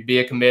able to be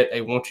a commit. They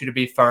want you to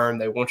be firm.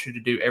 They want you to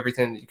do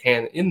everything that you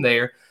can in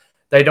there.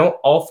 They don't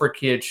offer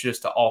kids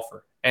just to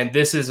offer. And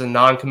this is a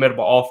non-committable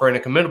offer and a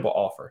committable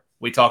offer.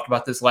 We talked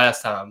about this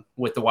last time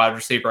with the wide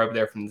receiver over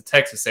there from the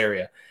Texas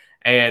area.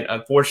 And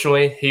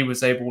unfortunately, he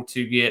was able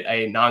to get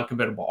a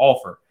non-committable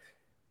offer.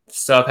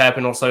 Stuff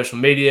happened on social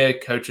media.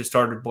 Coaches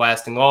started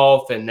blasting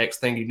off. And next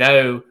thing you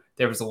know,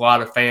 there was a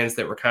lot of fans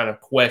that were kind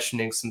of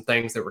questioning some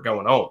things that were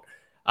going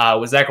on.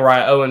 With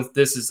Zachariah Owens,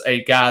 this is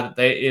a guy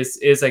that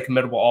is a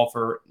committable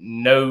offer.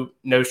 No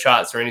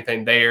shots or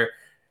anything there.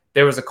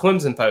 There was a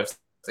Clemson post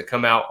that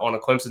come out on a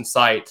Clemson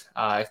site.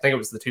 I think it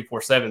was the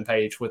 247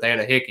 page with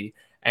Anna Hickey.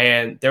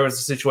 And there was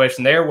a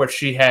situation there where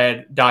she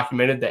had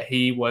documented that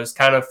he was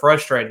kind of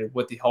frustrated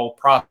with the whole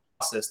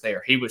process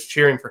there. He was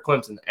cheering for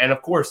Clemson. And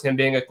of course, him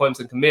being a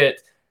Clemson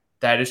commit,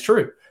 that is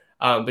true.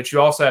 But you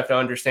also have to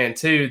understand,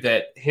 too,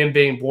 that him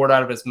being bored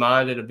out of his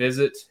mind at a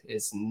visit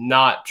is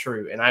not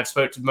true. And I've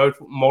spoke to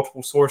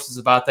multiple sources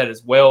about that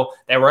as well.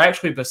 They were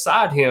actually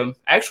beside him,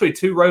 actually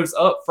 2 rows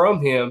up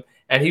from him,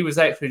 and he was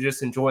actually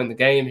just enjoying the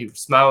game. He was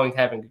smiling,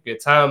 having a good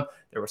time.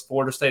 There was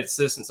Florida State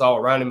assistants all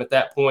around him at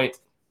that point.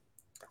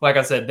 Like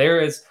I said,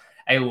 there is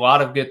a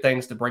lot of good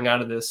things to bring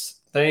out of this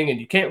thing, and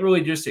you can't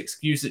really just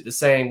excuse it to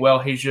saying, well,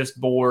 he's just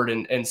bored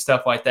and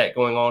stuff like that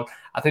going on.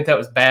 I think that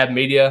was bad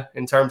media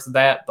in terms of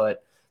that,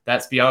 but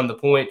that's beyond the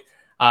point.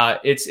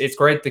 It's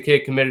great the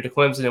kid committed to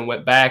Clemson and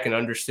went back and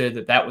understood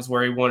that that was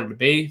where he wanted to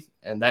be,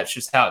 and that's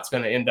just how it's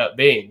going to end up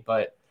being.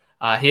 But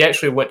he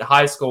actually went to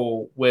high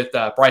school with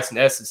Bryson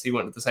Estes. He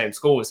went to the same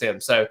school as him.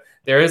 So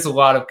there is a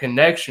lot of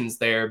connections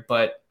there,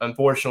 but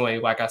unfortunately,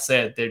 like I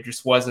said, there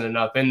just wasn't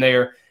enough in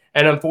there.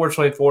 And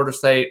unfortunately, Florida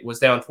State was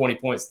down 20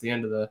 points at the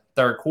end of the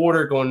third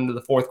quarter, going into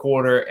the fourth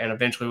quarter, and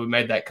eventually we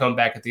made that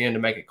comeback at the end to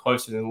make it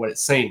closer than what it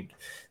seemed.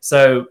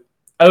 So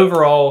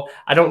overall,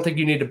 I don't think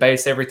you need to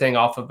base everything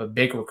off of a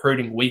big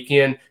recruiting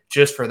weekend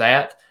just for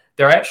that.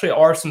 There actually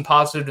are some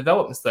positive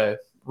developments, though.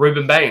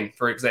 Ruben Bain,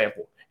 for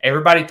example.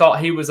 Everybody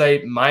thought he was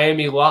a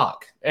Miami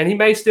lock, and he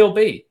may still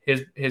be.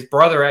 His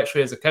brother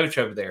actually is a coach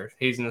over there.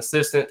 He's an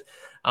assistant,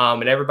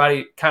 and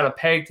everybody kind of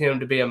pegged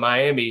him to be a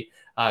Miami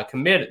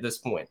commit at this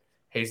point.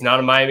 He's not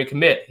a Miami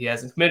commit. He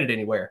hasn't committed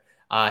anywhere.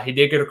 He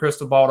did get a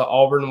crystal ball to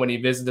Auburn when he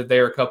visited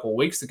there a couple of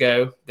weeks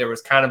ago. There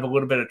was kind of a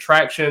little bit of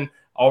traction.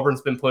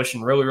 Auburn's been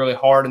pushing really, really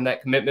hard in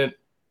that commitment,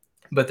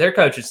 but their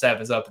coaching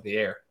staff is up in the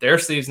air. Their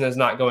season is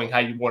not going how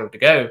you want it to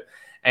go.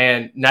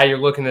 And now you're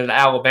looking at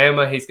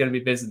Alabama. He's going to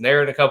be visiting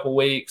there in a couple of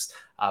weeks.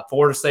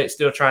 Florida State's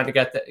still trying to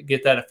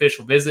get that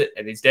official visit,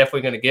 and he's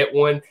definitely going to get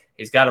one.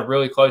 He's got a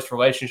really close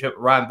relationship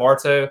with Ryan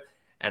Bartow.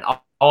 And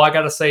all I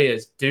got to say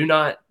is do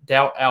not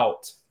doubt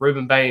out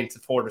Rueben Baines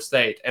at Florida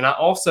State. And I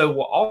also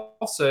will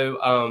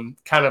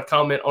kind of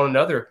comment on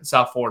another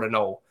South Florida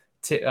Nole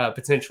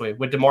potentially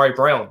with Damari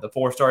Brown, the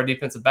 4-star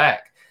defensive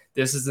back.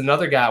 This is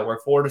another guy where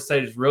Florida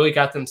State has really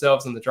got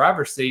themselves in the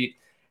driver's seat,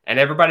 and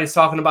everybody's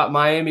talking about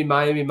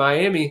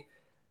Miami.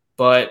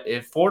 But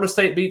if Florida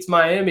State beats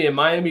Miami and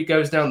Miami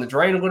goes down the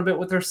drain a little bit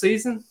with their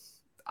season,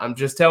 I'm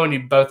just telling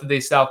you, both of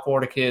these South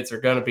Florida kids are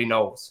going to be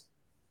Noles.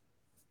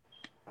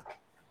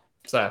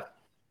 So,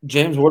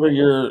 James, what are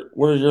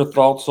your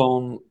thoughts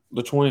on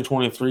the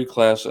 2023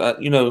 class?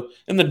 In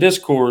the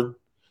Discord,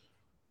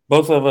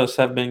 both of us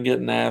have been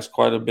getting asked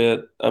quite a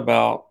bit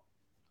about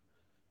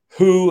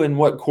who and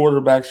what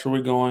quarterbacks are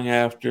we going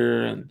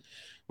after, and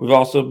we've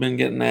also been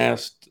getting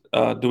asked,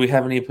 do we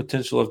have any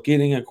potential of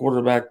getting a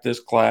quarterback this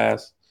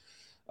class?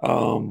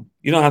 You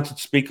don't have to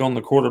speak on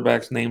the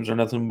quarterbacks' names or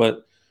nothing,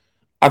 but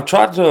I've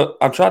tried to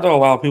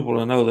allow people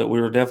to know that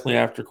we were definitely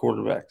after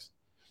quarterbacks.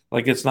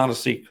 Like, it's not a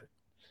secret,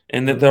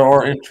 and that there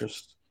are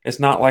interests. It's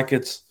not like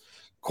it's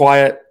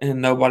quiet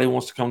and nobody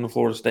wants to come to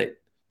Florida State.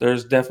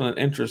 There's definite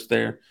interest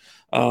there.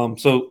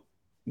 So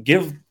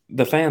give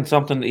the fans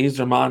something to ease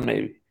their mind.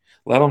 Maybe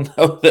let them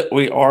know that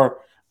we are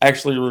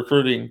actually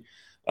recruiting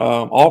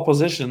all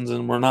positions,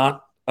 and we're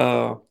not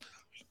roadkill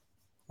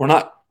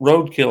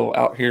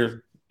out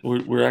here.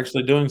 We're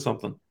actually doing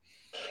something.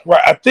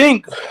 Right. I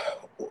think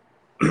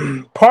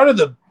one of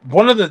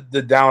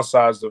the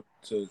downsides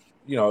to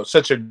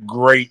such a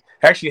great.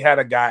 Actually, had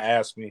a guy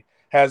ask me,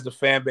 has the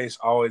fan base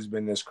always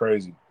been this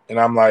crazy? And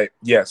I'm like,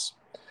 yes.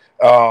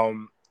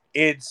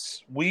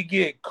 We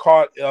get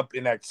caught up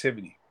in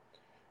activity.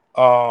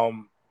 So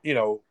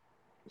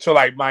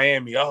like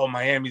Miami,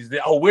 Miami's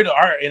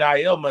our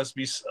NIL must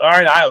be,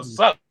 our NIL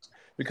sucks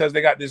because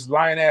they got this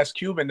lion-ass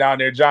Cuban down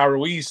there, John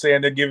Ruiz,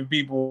 saying they're giving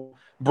people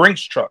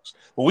Brinks trucks.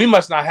 Well, we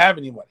must not have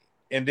any money.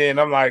 And then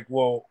I'm like,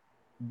 well,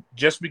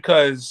 just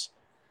because,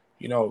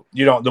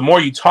 the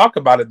more you talk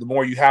about it, the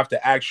more you have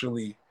to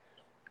actually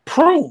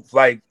prove.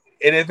 Like,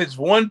 and if it's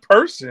one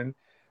person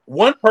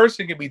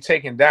can be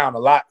taken down a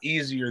lot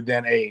easier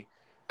than a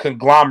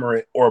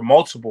conglomerate or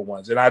multiple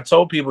ones. And I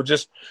told people,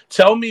 just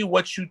tell me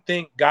what you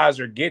think guys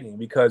are getting,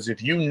 because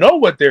if you know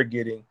what they're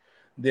getting,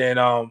 then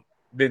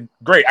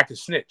great, I can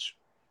snitch,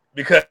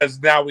 because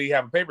now we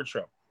have a paper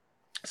trail.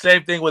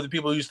 Same thing with the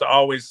people who used to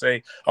always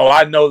say, oh,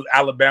 I know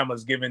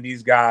Alabama's giving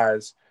these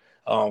guys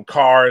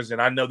cars, and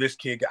I know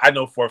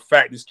for a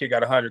fact this kid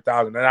got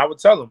 100,000. And I would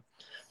tell them,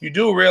 you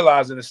do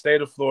realize in the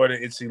state of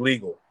Florida, it's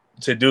illegal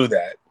to do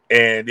that.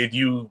 And if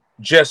you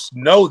just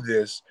know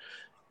this,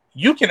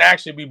 you can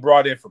actually be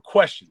brought in for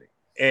questioning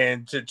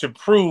and to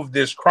prove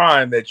this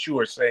crime that you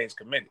are saying is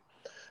committed.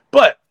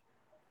 But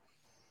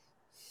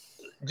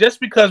just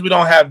because we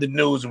don't have the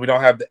news and we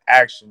don't have the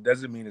action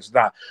doesn't mean it's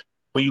not.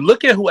 When you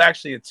look at who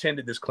actually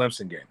attended this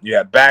Clemson game, you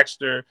have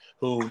Baxter,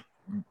 who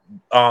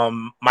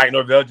Mike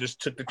Norvell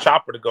just took the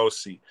chopper to go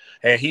see.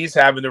 And he's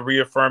having to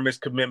reaffirm his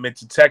commitment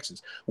to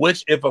Texas,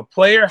 which if a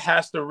player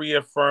has to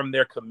reaffirm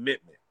their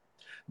commitment,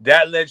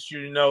 that lets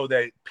you know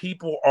that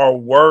people are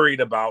worried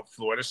about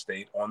Florida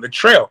State on the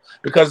trail,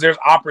 because there's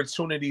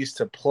opportunities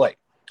to play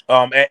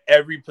at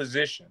every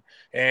position.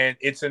 And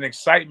it's an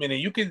excitement.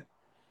 And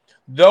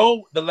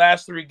though the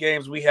last 3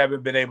 games we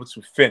haven't been able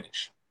to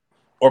finish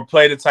or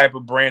play the type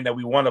of brand that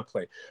we want to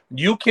play,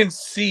 you can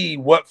see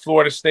what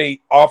Florida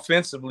State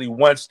offensively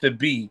wants to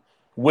be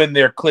when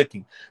they're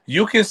clicking.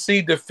 You can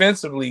see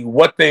defensively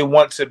what they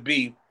want to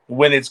be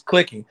when it's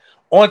clicking.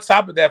 On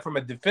top of that, from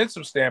a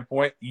defensive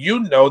standpoint, you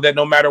know that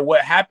no matter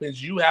what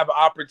happens, you have an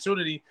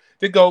opportunity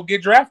to go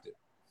get drafted,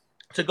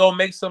 to go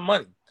make some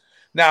money.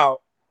 Now,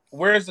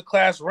 where is the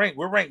class ranked?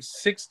 We're ranked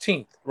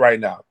 16th right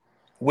now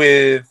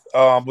with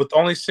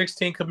only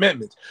 16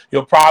 commitments.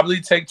 You'll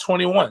probably take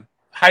 21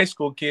 high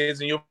school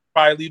kids, and you'll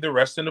probably leave the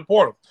rest in the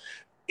portal.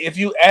 Even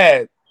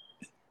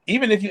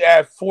if you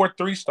add 4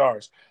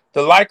 3-stars,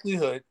 the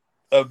likelihood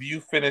of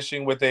you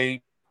finishing with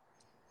a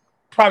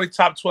probably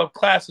top 12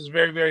 class is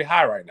very, very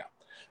high right now.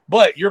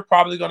 But you're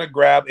probably going to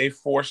grab a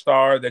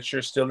 4-star that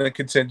you're still in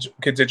contention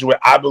with.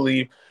 I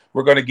believe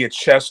we're going to get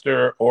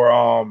Chester or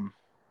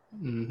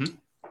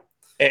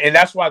and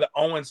that's why the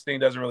Owens thing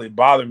doesn't really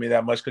bother me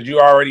that much, because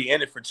you're already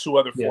in it for 2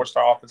 other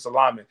 4-star offensive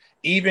linemen.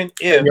 Even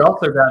if you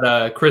also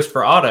got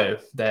Christopher Otto,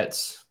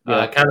 that's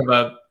kind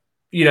of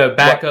a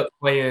backup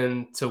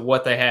plan to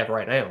what they have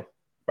right now.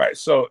 Right.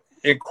 So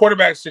in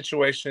quarterback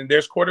situation,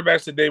 there's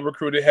quarterbacks that they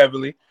recruited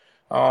heavily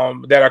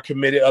that are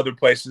committed other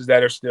places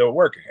that are still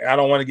working. I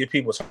don't want to get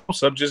people's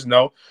hopes up. Just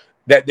know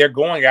that they're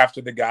going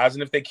after the guys,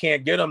 and if they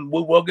can't get them,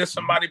 we'll get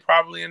somebody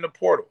probably in the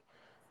portal.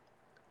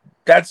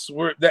 That's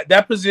where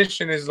that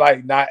position is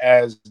like not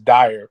as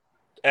dire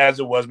as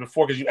it was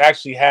before, because you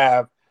actually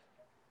have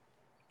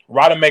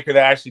Rodemaker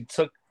that actually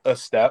took a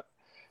step,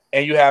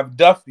 and you have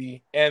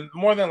Duffy, and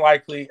more than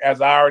likely,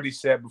 as I already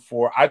said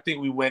before, I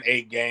think we win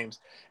 8 games,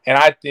 and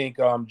I think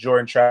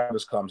Jordan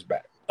Travis comes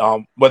back.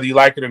 Whether you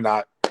like it or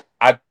not,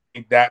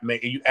 that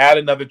you add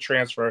another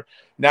transfer.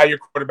 Now your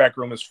quarterback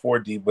room is 4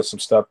 deep with some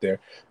stuff there.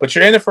 But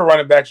you're in it for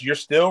running backs. You're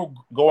still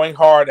going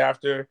hard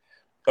after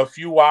a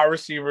few wide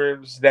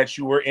receivers that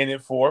you were in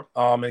it for.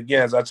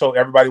 Again, as I told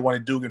everybody,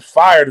 wanted Dugan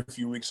fired a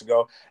few weeks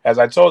ago. As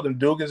I told them,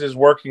 Dugan is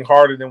working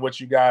harder than what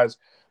you guys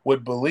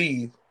would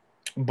believe.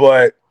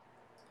 But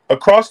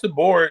across the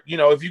board,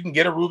 if you can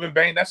get a Ruben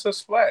Bain, that's a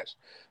splash.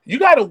 You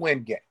got to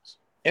win games.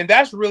 And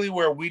that's really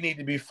where we need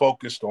to be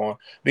focused on,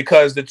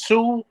 because the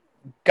two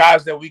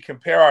guys that we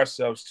compare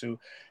ourselves to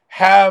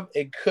have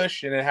a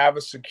cushion and have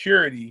a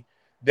security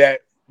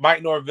that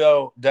Mike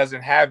Norvell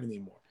doesn't have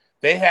anymore.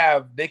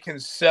 They can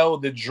sell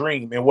the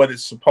dream and what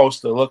it's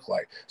supposed to look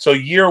like. So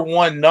year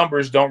one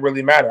numbers don't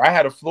really matter. I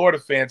had a Florida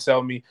fan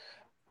tell me,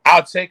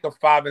 I'll take a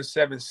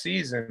 5-7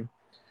 season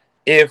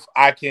if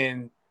I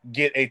can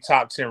get a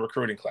top 10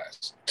 recruiting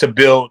class to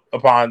build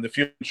upon the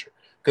future,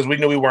 because we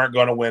knew we weren't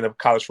going to win a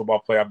college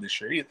football playoff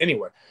this year.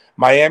 Anyway,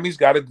 Miami's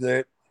got a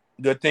good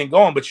thing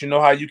going, but you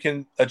know how you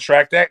can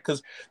attract that?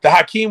 Because the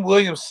Hakeem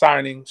Williams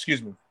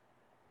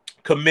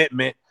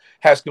commitment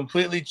has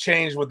completely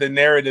changed what the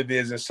narrative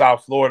is in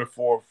South Florida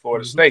for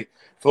Florida State.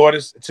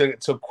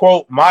 To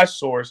quote my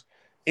source,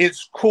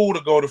 it's cool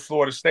to go to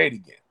Florida State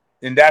again.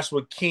 And that's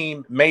what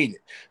Keem made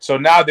it. So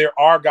now there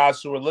are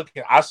guys who are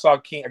looking. I saw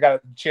Keem. I got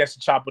a chance to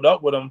chop it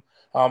up with him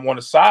on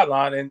the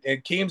sideline, and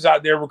Keem's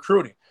out there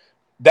recruiting.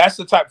 That's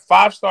the type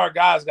 5-star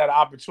guys got an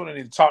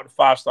opportunity to talk to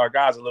 5-star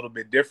guys a little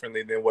bit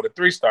differently than what a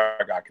 3-star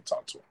guy can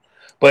talk to them.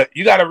 But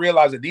you got to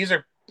realize that these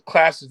are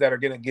classes that are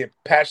going to get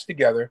patched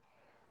together.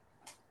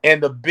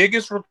 And the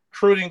biggest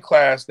recruiting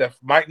class that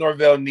Mike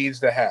Norvell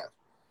needs to have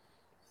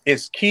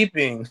is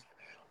keeping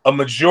a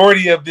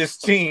majority of this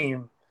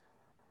team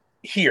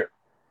here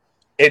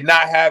and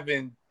not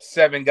having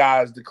 7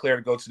 guys declare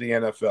to go to the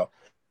NFL.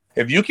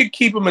 If you can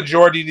keep a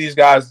majority of these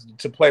guys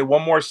to play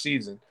one more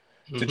season,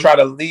 to try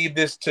to leave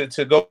this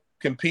to go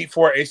compete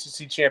for an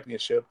ACC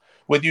championship,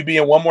 with you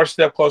being one more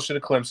step closer to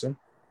Clemson,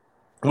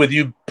 with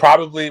you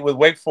probably with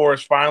Wake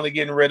Forest finally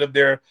getting rid of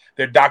their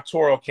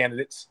doctoral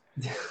candidates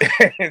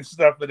and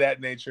stuff of that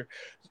nature,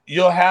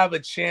 you'll have a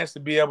chance to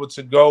be able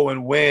to go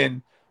and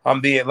win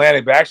the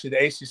Atlantic. But actually,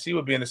 the ACC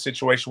would be in a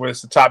situation where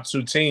it's the top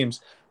 2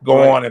 teams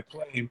go on and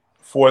play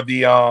for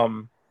the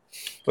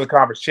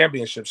conference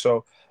championship.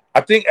 So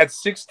I think at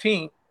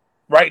 16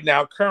 right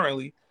now,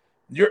 currently,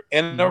 you're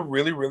in a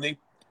really, really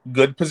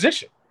good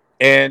position.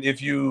 And if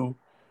you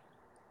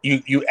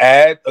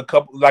add a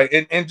couple,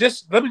 and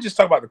just let me just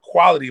talk about the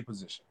quality of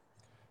position.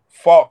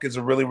 Falk is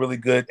a really, really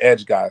good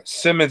edge guy.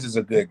 Simmons is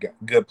a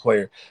good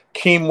player.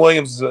 Keem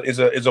Williams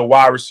is a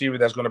wide receiver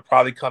that's going to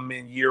probably come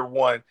in year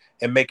one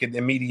and make an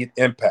immediate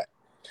impact.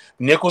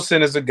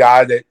 Nicholson is a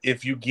guy that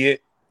if you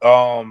get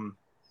Deloach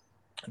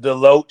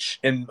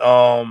and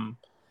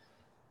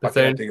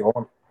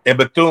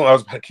Bethune,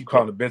 I keep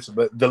calling him Benson,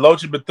 but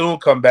Deloach and Bethune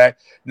come back.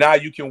 Now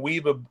you can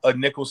weave a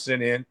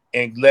Nicholson in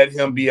and let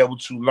him be able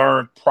to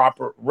learn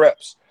proper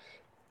reps.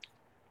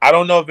 I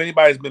don't know if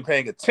anybody's been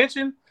paying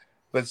attention,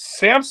 but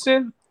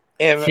Sampson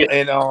and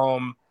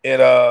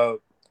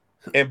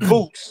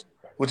Boots,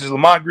 which is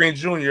Lamont Green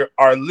Jr.,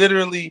 are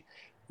literally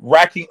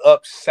racking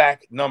up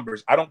sack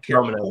numbers. I don't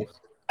care who.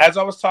 As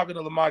I was talking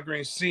to Lamont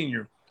Green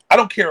Sr., I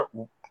don't care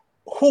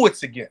who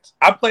it's against.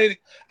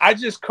 I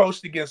just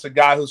coached against a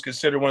guy who's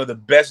considered one of the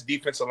best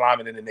defensive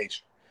linemen in the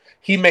nation.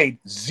 He made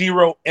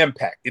 0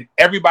 impact, and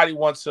everybody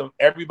wants him.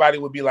 Everybody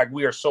would be like,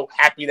 we are so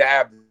happy to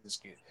have this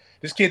kid.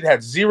 This kid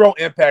had 0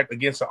 impact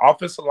against an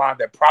offensive line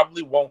that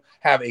probably won't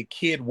have a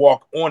kid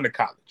walk on to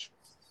college.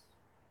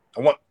 I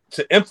want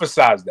to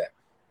emphasize that.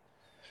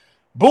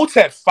 Boots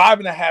had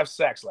 5.5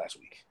 sacks last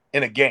week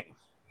in a game.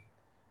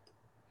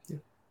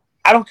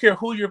 I don't care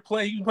who you're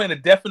playing. You're playing a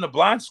deaf and a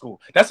blind school.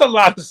 That's a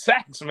lot of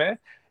sacks, man.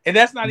 And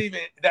that's not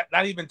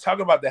even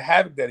talking about the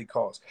havoc that he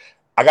caused.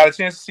 I got a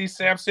chance to see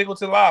Sam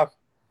Singleton live.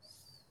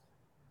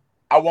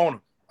 I want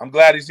him. I'm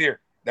glad he's here.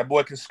 That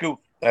boy can scoot.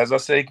 As I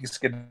say, he can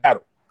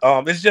skedaddle.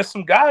 There's just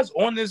some guys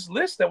on this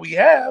list that we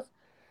have.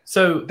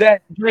 So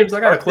that James,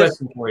 I got a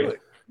question for you.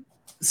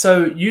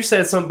 So you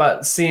said something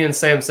about seeing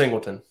Sam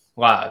Singleton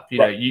live.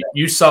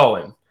 You saw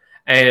him,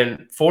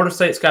 and Florida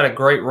State's got a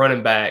great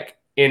running back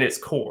in its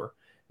core.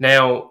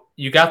 Now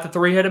you got the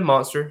 3-headed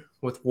monster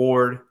with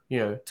Ward,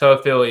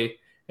 Toafili,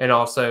 and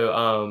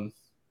also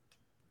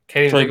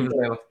can't even think of his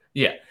name.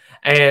 Yeah.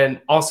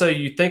 And also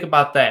you think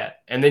about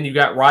that, and then you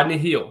got Rodney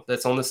Hill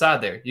that's on the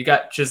side there. You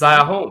got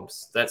Josiah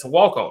Holmes that's a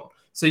walk-on.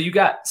 So you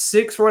got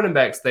 6 running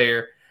backs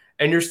there,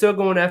 and you're still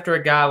going after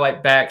a guy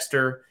like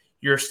Baxter.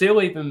 You're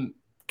still even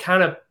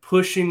kind of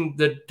pushing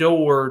the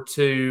door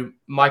to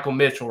Michael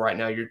Mitchell right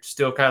now. You're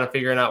still kind of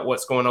figuring out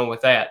what's going on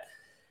with that.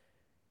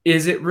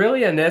 Is it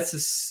really a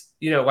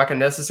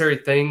necessary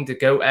thing to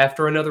go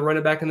after another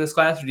running back in this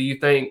class? Or do you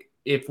think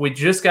if we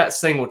just got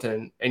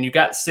Singleton and you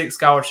got 6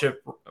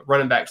 scholarship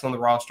running backs on the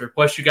roster,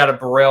 plus you got a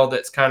Burrell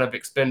that's kind of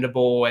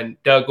expendable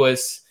and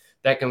Douglas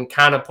that can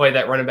kind of play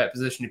that running back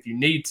position if you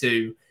need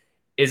to,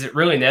 is it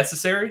really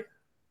necessary?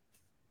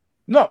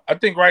 No, I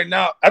think right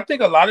now,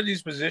 a lot of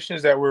these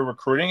positions that we're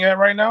recruiting at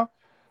right now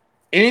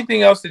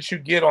anything else that you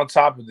get on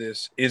top of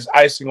this is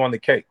icing on the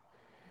cake,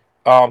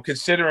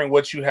 considering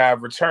what you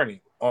have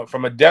returning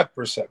from a depth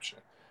perception.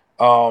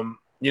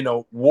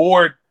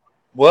 Ward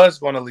was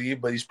going to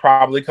leave, but he's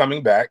probably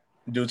coming back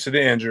due to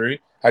the injury.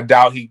 I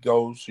doubt he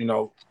goes,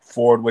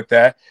 forward with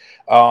that.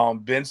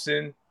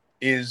 Benson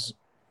is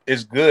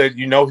good.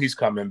 He's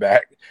coming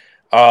back.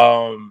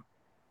 Toafili,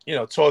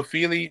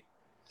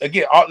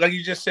 again, like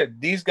you just said,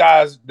 these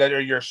guys that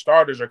are your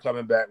starters are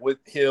coming back with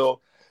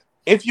Hill.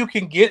 If you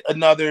can get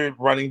another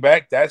running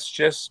back, that's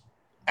just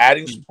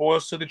adding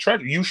spoils to the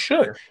treasure. You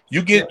should.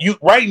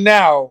 Right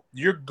now,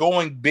 you're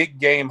going big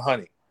game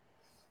hunting.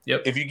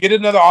 Yep. If you get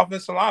another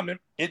offensive lineman,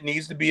 it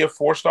needs to be a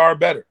 4-star or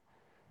better,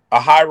 a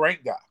high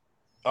rank guy.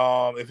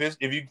 If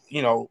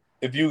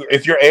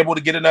you're able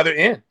to get another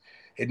end,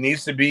 it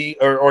needs to be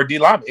or D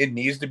lineman. It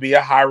needs to be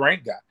a high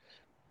rank guy.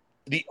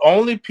 The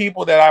only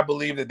people that I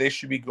believe that they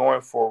should be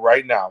going for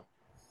right now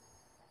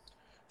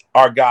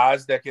are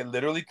guys that can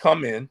literally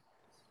come in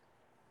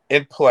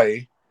and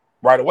play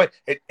right away.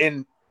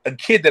 And a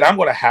kid that I'm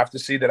going to have to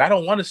see that I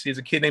don't want to see is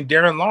a kid named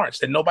Darren Lawrence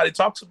that nobody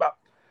talks about.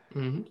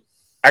 Mm-hmm.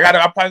 I'm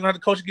probably going to have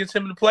to coach against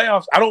him in the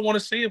playoffs. I don't want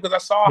to see him because I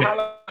saw a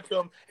highlight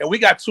film and we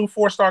got 2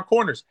 4-star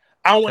corners.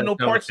 I don't want no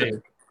parts of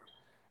it.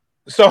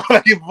 So,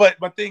 but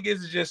my thing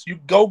is just you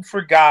go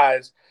for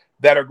guys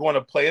that are going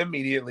to play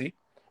immediately,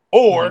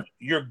 or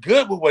you're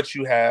good with what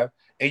you have,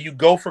 and you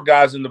go for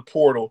guys in the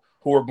portal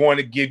who are going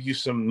to give you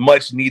some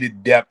much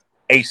needed depth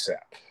ASAP.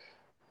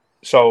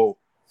 So,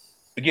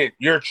 again,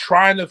 you're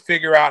trying to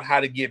figure out how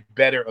to get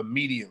better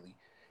immediately.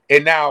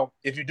 And now,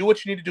 if you do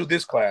what you need to do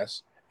this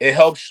class, it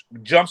helps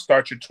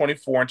jumpstart your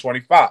 24 and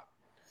 25,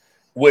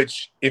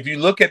 which if you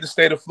look at the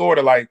state of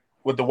Florida, like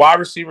with the wide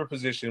receiver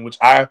position, which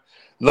I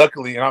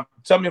luckily, and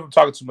tell me if I'm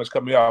talking too much,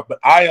 cut me off, but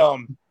I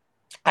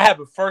have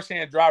a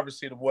firsthand driver's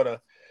seat of what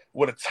a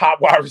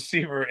top wide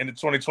receiver in the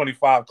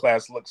 2025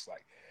 class looks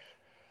like.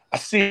 I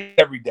see it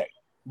every day.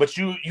 But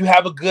you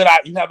have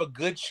a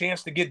good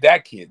chance to get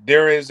that kid.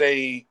 There is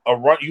a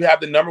run. You have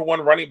the number 1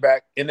 running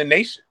back in the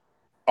nation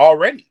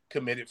already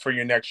committed for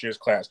your next year's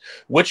class.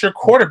 With your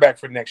quarterback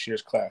for next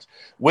year's class.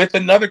 With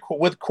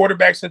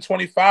quarterbacks in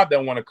 25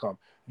 that want to come.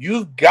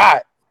 You've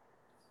got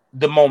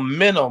the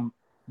momentum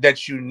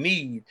that you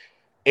need,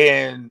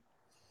 and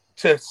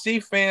to see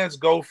fans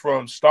go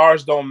from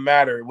stars don't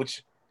matter,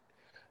 which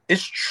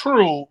is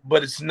true,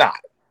 but it's not.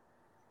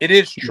 It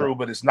is true,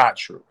 but it's not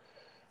true.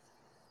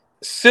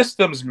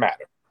 Systems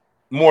matter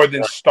more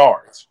than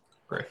stars.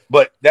 Right.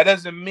 But that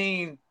doesn't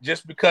mean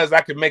just because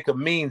I can make a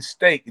mean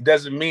steak, it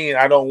doesn't mean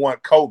I don't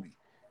want Kobe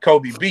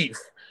beef.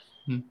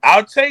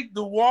 I'll take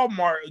the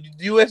Walmart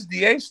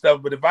USDA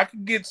stuff, but if I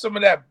can get some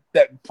of that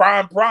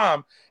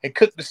prime and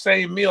cook the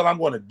same meal, I'm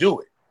going to do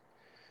it.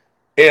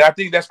 And I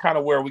think that's kind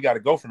of where we got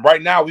to go from.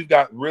 Right now, we've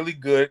got really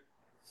good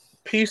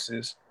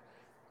pieces.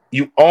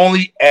 You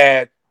only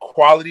add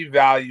quality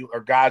value or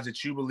guys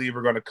that you believe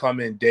are going to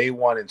come in day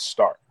one and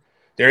start.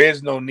 There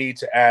is no need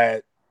to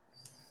add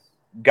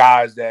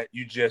guys that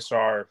you just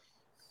are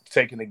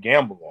taking a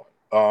gamble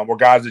on, or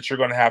guys that you're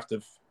going to have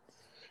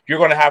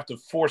to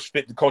force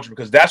fit the culture,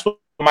 because that's what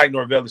Mike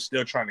Norvell is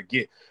still trying to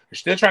get. You're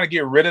still trying to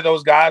get rid of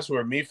those guys who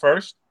are me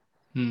first,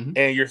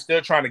 and you're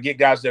still trying to get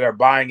guys that are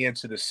buying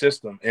into the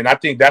system. And I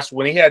think that's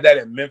when he had that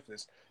at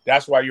Memphis.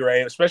 That's why you were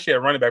able, especially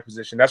at running back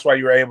position, that's why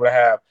you were able to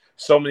have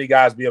so many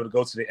guys be able to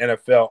go to the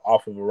NFL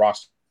off of a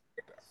roster.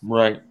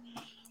 Right.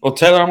 Well,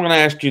 Taylor, I'm going to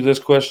ask you this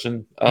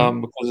question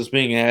because it's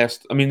being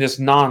asked. I mean, it's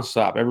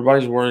nonstop.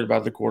 Everybody's worried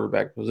about the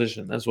quarterback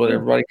position. That's what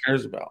everybody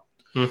cares about.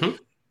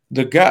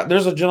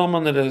 There's a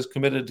gentleman that is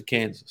committed to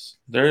Kansas.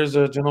 There's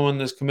a gentleman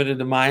that's committed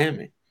to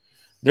Miami.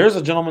 There's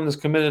a gentleman that's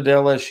committed to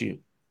LSU.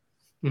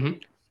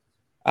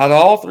 Out of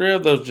all 3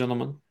 of those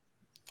gentlemen,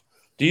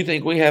 do you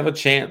think we have a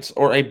chance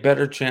or a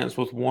better chance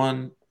with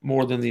one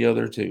more than the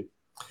other 2?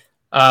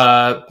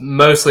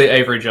 Mostly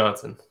Avery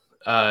Johnson,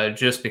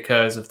 just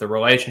because of the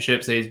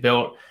relationships that he's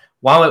built.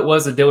 While it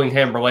was a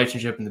Dillingham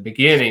relationship in the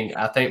beginning,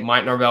 I think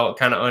Mike Norvell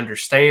kind of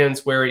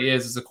understands where he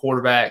is as a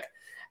quarterback.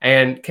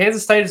 And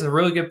Kansas State is a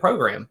really good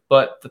program.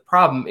 But the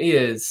problem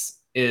is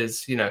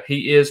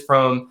he is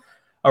from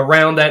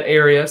around that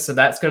area. So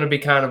that's going to be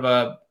kind of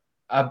a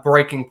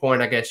breaking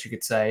point, I guess you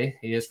could say.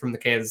 He is from the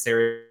Kansas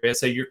area.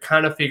 So you're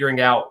kind of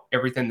figuring out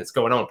everything that's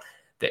going on.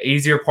 The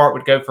easier part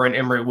would go for an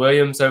Emory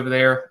Williams over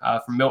there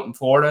from Milton,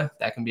 Florida.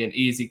 That can be an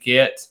easy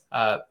get,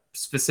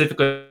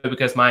 specifically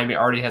because Miami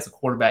already has a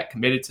quarterback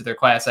committed to their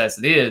class as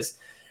it is.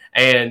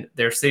 And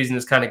their season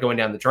is kind of going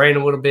down the drain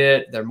a little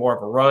bit. They're more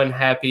of a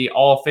run-happy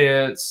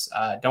offense,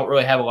 don't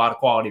really have a lot of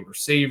quality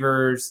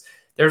receivers.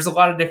 There's a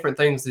lot of different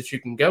things that you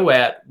can go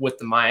at with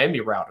the Miami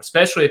route,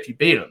 especially if you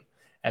beat them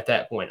at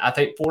that point. I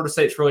think Florida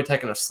State's really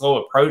taken a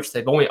slow approach.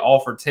 They've only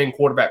offered 10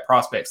 quarterback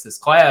prospects this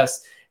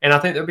class, and I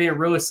think they're being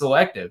really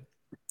selective.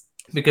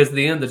 Because at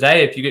the end of the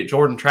day, if you get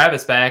Jordan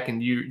Travis back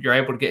and you're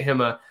able to get him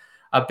a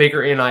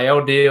bigger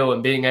NIL deal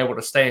and being able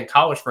to stay in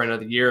college for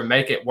another year and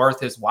make it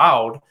worth his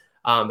while,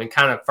 and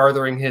kind of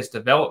furthering his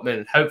development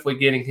and hopefully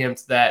getting him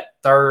to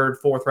that 3rd,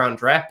 4th round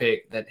draft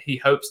pick that he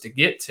hopes to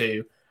get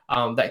to,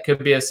 that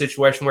could be a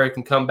situation where he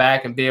can come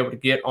back and be able to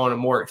get on a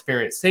more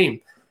experienced team.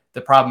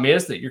 The problem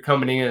is that you're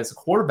coming in as a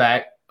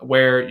quarterback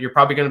where you're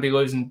probably going to be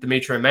losing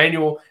Demetri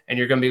Emmanuel and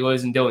you're going to be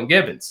losing Dylan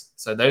Gibbons.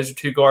 So those are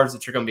two guards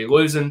that you're going to be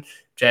losing.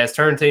 Jazz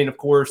Turntine, of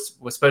course,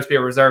 was supposed to be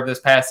a reserve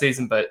this past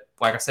season, but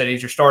like I said,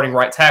 he's your starting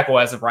right tackle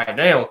as of right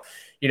now.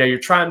 You're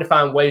trying to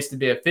find ways to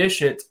be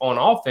efficient on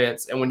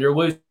offense, and when you're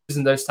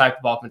losing those type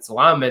of offensive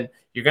linemen,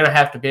 you're going to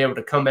have to be able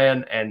to come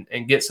in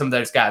and get some of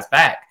those guys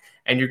back,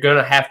 and you're going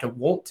to have to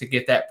want to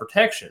get that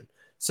protection.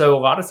 So a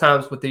lot of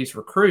times with these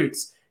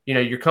recruits,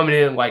 you're coming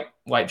in like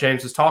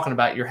James was talking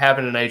about, you're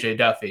having an AJ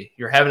Duffy,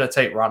 you're having a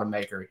Tate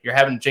Rodemaker, you're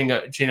having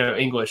Gino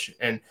English,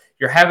 and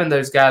you're having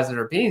those guys that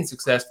are being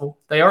successful.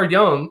 They are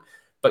young,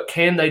 but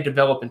can they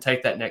develop and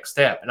take that next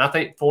step? And I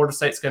think Florida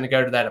State's going to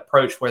go to that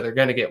approach where they're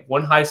going to get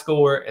one high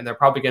schooler and they're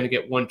probably going to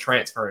get one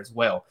transfer as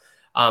well.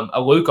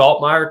 A Luke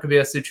Altmyer could be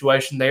a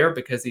situation there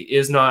because he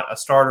is not a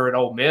starter at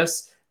Ole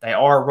Miss. They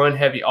are a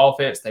run-heavy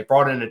offense. They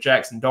brought in a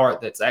Jackson Dart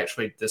that's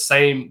actually the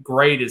same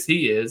grade as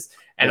he is.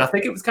 And I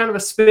think it was kind of a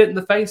spit in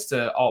the face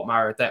to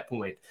Altmyer at that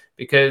point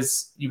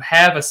because you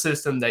have a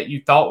system that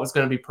you thought was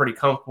going to be pretty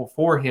comfortable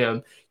for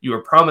him. You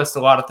were promised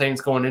a lot of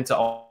things going into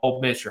Ole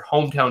Miss, your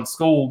hometown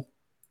school,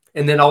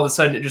 and then all of a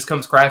sudden it just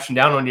comes crashing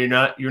down on you.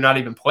 You're not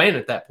even playing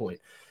at that point.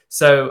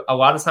 So a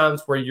lot of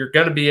times where you're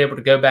going to be able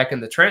to go back in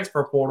the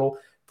transfer portal,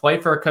 play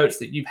for a coach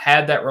that you've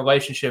had that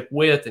relationship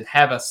with and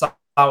have a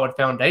solid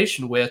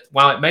foundation with,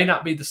 while it may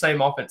not be the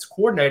same offense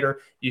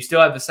coordinator, you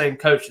still have the same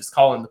coach that's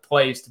calling the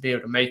plays to be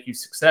able to make you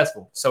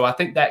successful. So I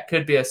think that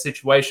could be a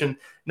situation,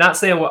 not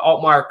saying what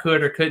Altmyer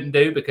could or couldn't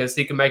do because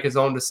he can make his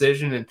own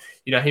decision and,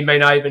 he may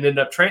not even end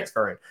up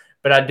transferring.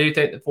 But I do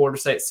think that Florida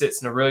State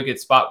sits in a really good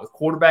spot with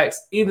quarterbacks,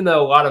 even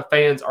though a lot of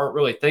fans aren't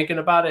really thinking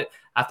about it.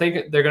 I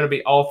think they're going to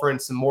be offering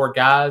some more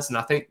guys, and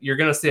I think you're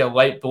going to see a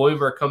late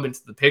bloomer come into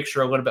the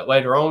picture a little bit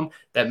later on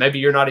that maybe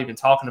you're not even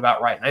talking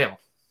about right now.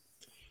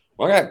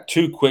 Well, I got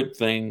two quick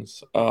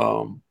things.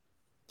 One,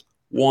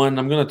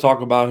 I'm going to talk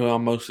about who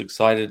I'm most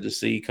excited to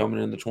see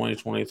coming in the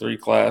 2023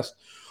 class.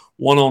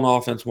 One on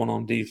offense, one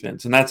on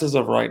defense. And that's as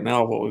of right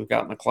now what we've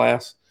got in the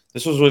class.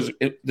 This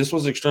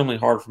was extremely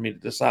hard for me to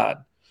decide.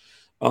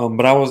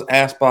 But I was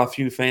asked by a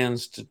few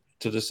fans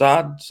to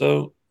decide,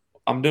 so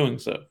I'm doing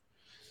so.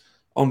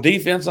 On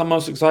defense, I'm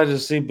most excited to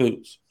see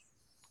Boots.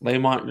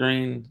 Lamont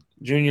Green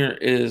Jr.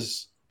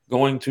 is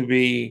going to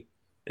be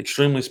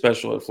extremely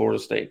special at Florida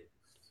State.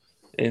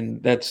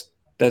 And that's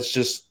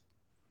just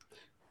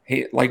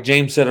like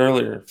James said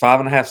earlier,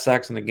 5.5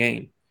 sacks in the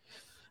game.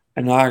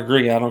 And I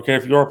agree. I don't care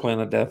if you are playing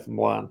the deaf and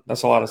blind.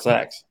 That's a lot of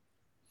sacks.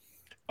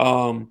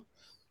 On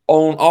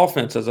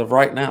offense, as of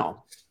right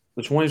now,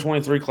 the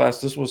 2023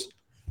 class, this was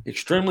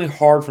extremely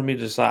hard for me to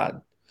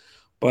decide.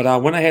 But I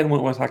went ahead and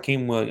went with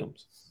Hakeem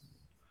Williams.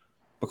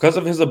 Because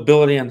of his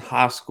ability in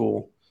high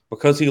school,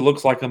 because he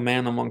looks like a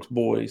man amongst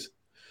boys,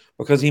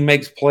 because he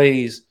makes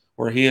plays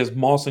where he is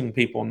mossing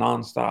people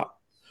nonstop,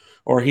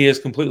 or he is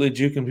completely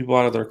juking people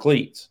out of their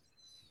cleats.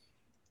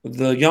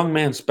 The young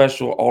man's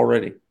special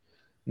already.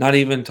 Not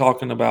even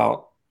talking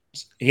about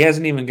 – he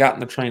hasn't even gotten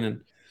the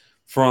training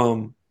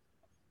from,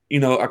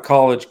 a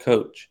college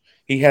coach.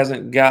 He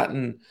hasn't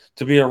gotten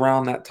to be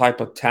around that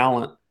type of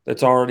talent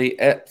that's already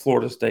at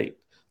Florida State,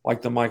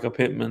 like the Micah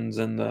Pittmans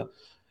and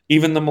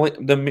even the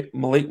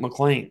Malik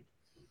McClain.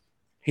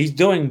 He's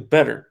doing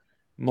better.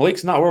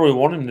 Malik's not where we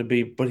want him to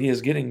be, but he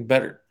is getting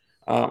better.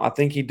 I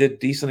think he did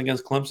decent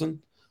against Clemson.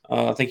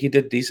 I think he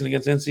did decent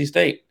against NC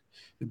State.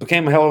 He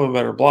became a hell of a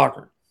better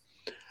blocker.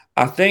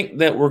 I think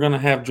that we're going to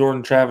have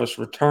Jordan Travis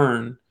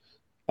return.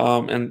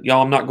 And,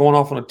 y'all, I'm not going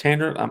off on a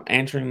tangent. I'm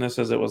answering this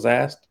as it was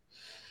asked.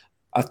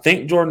 I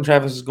think Jordan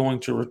Travis is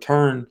going to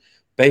return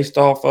based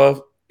off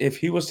of if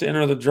he was to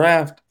enter the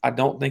draft, I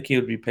don't think he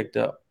would be picked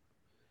up.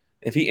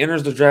 If he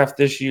enters the draft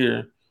this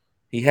year,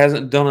 he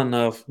hasn't done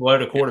enough.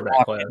 What a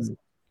quarterback class.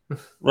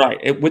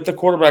 Right. With the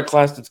quarterback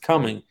class that's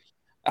coming,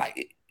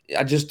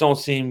 I just don't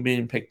see him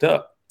being picked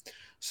up.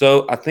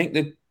 So I think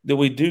that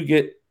we do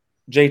get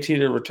JT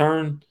to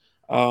return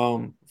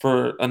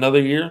for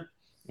another year,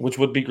 which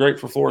would be great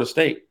for Florida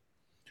State.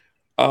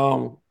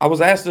 I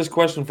was asked this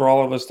question for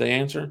all of us to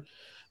answer.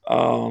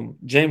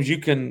 James, you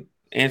can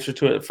answer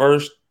to it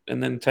first,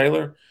 and then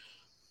Taylor.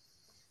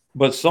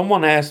 But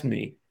someone asked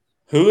me,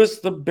 who is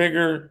the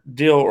bigger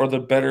deal or the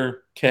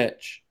better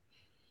catch,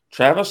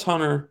 Travis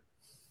Hunter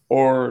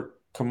or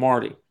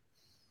Camardi?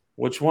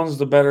 Which one's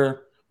the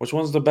better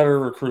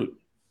recruit?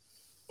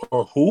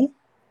 Or who?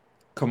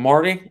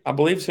 Camardi, I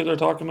believe is who they're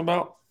talking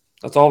about.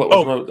 That's all that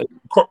was wrote.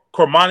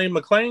 Cormani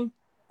McClain?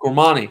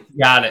 Cormani.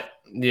 Got it.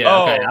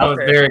 Yeah, okay. I was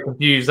very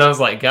confused. I was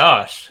like,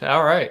 gosh,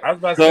 all right. I was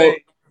about to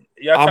say,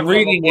 I'm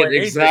reading it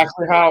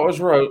exactly how it was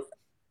wrote.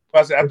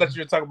 I thought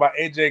you were talking about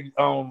AJ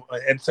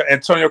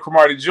Antonio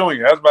Cromartie Jr.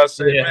 I was about to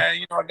say,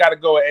 man, I got to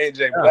go with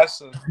AJ, but that's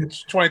a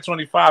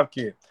 2025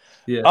 kid.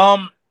 Yeah.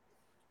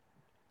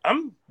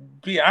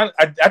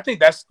 I think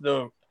that's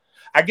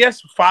I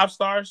guess 5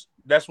 stars.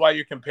 That's why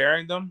you're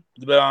comparing them.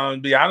 But to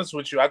be honest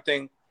with you, I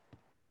think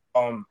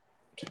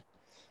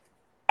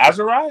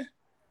Azarai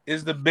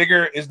is the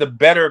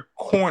better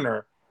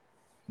corner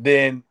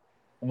than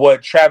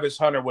what Travis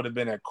Hunter would have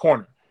been at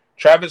corner.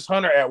 Travis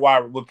Hunter at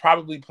wide would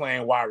probably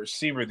playing wide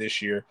receiver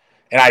this year,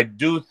 and I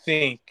do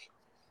think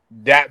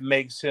that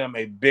makes him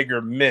a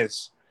bigger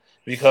miss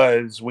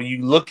because when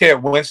you look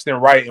at Winston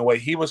Wright and what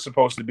he was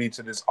supposed to be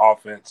to this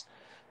offense,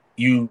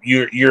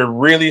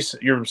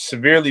 you're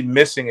severely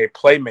missing a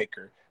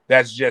playmaker.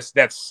 That's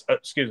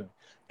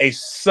a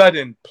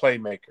sudden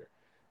playmaker.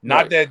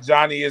 Not that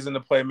Johnny isn't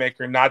a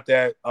playmaker, not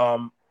that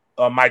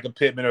Micah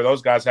Pittman or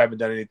those guys haven't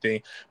done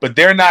anything, but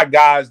they're not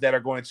guys that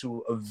are going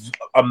to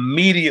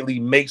immediately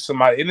make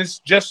somebody. And it's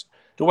just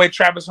the way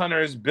Travis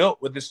Hunter is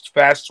built with this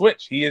fast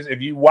switch. He is.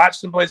 If you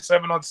watch him play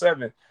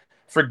 7-on-7,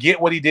 forget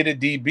what he did at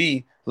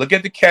DB. Look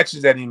at the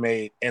catches that he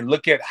made, and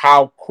look at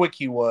how quick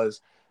he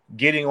was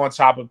getting on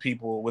top of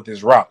people with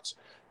his routes.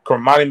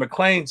 Cormani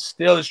McClain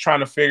still is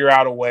trying to figure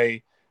out a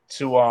way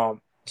to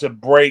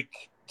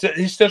break.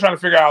 He's still trying to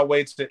figure out a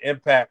way to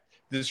impact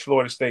this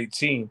Florida State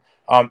team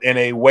in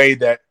a way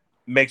that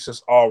makes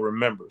us all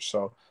remember.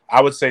 So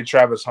I would say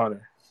Travis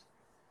Hunter.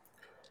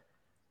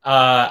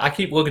 I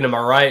keep looking to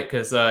my right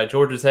because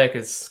Georgia Tech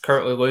is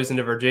currently losing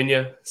to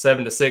Virginia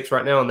 7-6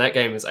 right now, and that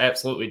game is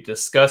absolutely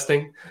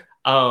disgusting.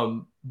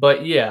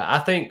 But yeah, I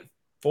think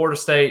Florida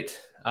State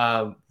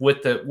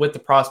with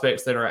the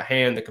prospects that are at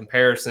hand, the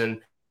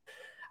comparison,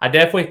 I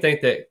definitely think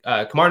that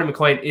Cormani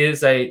McClain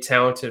is a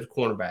talented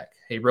cornerback.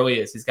 He really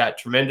is. He's got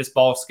tremendous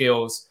ball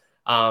skills.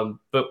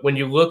 But when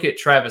you look at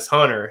Travis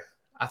Hunter,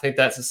 I think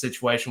that's a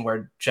situation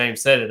where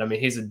James said it. I mean,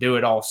 he's a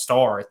do-it-all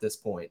star at this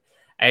point.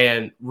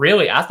 And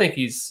really, I think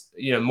he's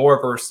more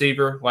of a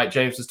receiver, like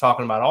James was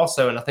talking about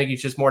also, and I think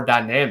he's just more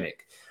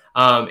dynamic.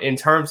 In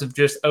terms of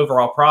just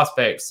overall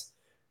prospects,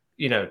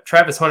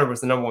 Travis Hunter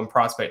was the number one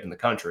prospect in the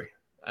country.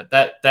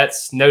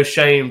 That's no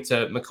shame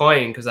to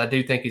McClain because I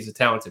do think he's a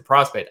talented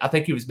prospect. I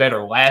think he was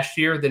better last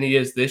year than he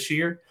is this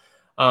year.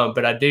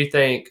 But I do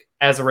think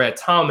Azariah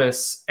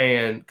Thomas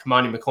and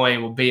Cormani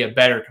McClain will be a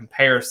better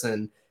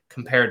comparison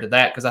compared to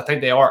that because I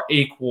think they are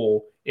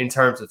equal in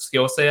terms of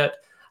skill set.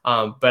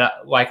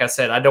 But like I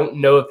said, I don't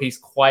know if he's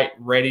quite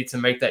ready to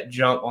make that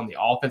jump on the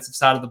offensive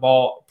side of the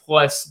ball,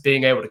 plus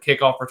being able to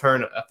kickoff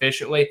return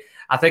efficiently.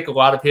 I think a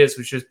lot of his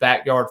was just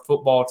backyard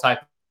football type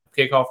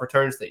kickoff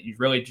returns that you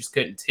really just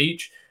couldn't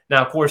teach.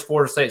 Now, of course,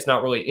 Florida State's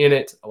not really in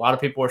it. A lot of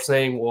people are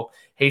saying, well,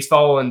 he's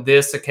following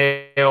this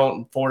account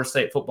and Florida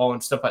State football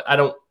and stuff. I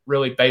don't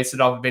really base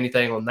it off of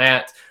anything on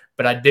that,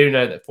 but I do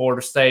know that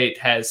Florida State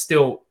has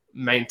still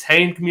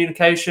maintained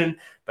communication,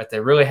 but they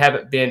really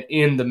haven't been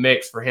in the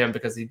mix for him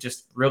because he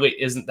just really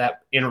isn't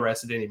that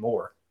interested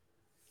anymore.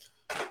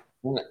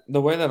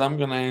 The way that I'm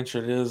going to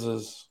answer it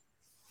is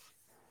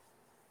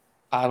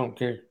I don't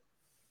care.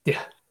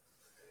 Yeah.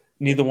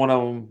 Neither one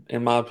of them,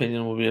 in my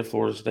opinion, will be at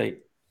Florida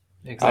State.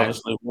 Exactly.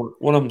 Obviously,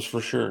 one of them's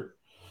for sure.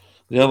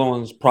 The other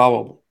one's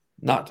probable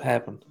not to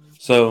happen.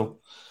 So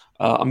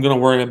I'm going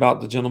to worry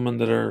about the gentlemen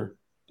that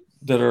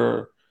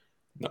are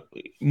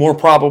more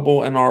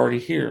probable and already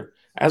here.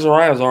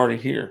 Azariah is already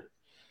here.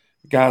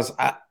 Guys,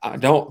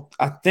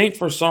 I think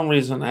for some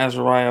reason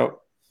Azariah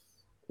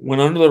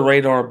went under the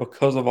radar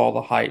because of all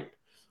the hype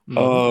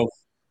of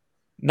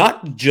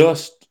not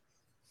just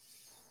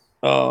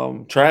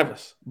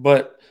Travis,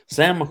 but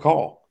Sam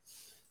McCall.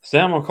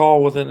 Sam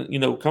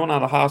McCall coming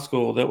out of high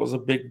school, that was a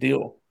big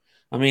deal.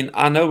 I mean,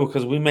 I know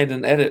because we made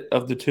an edit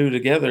of the two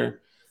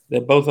together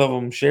that both of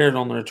them shared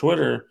on their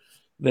Twitter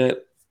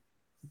that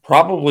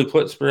probably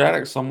put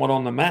Sporadic somewhat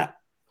on the map.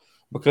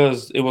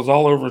 Because it was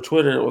all over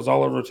Twitter. It was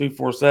all over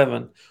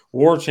 247.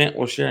 War Chant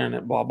was sharing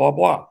it, blah, blah,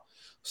 blah.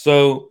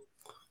 So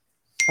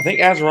I think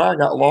Azariah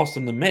got lost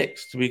in the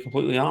mix, to be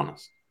completely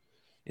honest.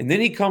 And then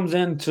he comes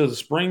into the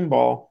spring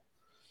ball,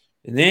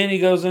 and then he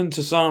goes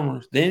into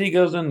summer, then he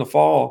goes into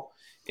fall,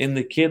 and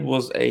the kid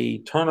was a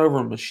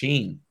turnover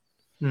machine.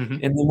 Mm-hmm.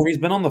 And then when he's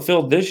been on the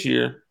field this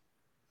year,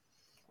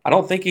 I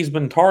don't think he's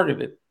been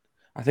targeted.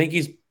 I think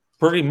he's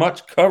pretty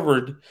much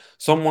covered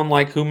someone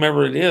like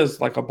whomever it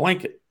is, like a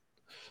blanket.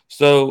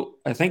 So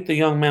I think the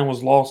young man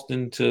was lost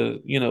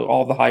into,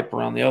 all the hype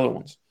around the other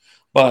ones.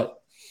 But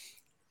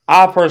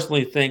I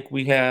personally think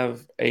we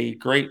have a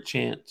great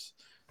chance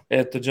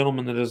at the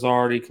gentleman that is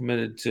already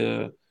committed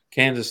to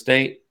Kansas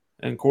State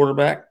and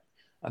quarterback.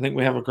 I think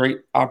we have a great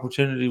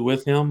opportunity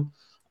with him.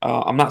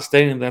 I'm not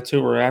stating that's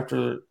who we're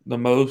after the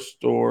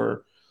most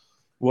or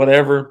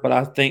whatever, but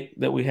I think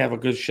that we have a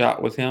good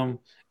shot with him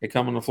at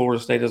coming to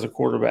Florida State as a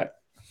quarterback.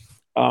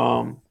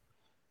 I'm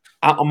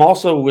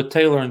also with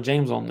Taylor and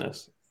James on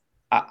this.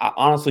 I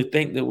honestly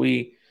think that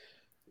we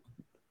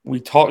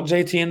talked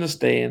JT into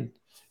staying,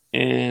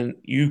 and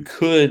you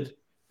could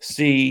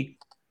see,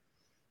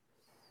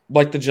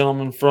 like the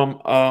gentleman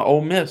from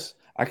Ole Miss,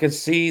 I could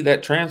see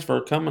that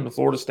transfer coming to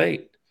Florida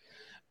State.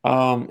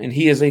 And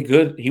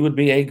he would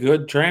be a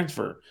good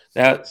transfer.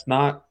 That's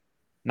not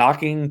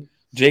knocking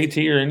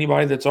JT or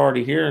anybody that's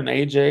already here, and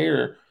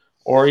AJ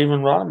or even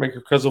Rodemaker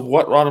because of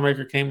what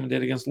Rodemaker came and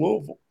did against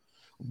Louisville.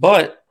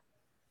 But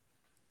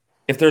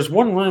if there's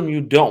one room you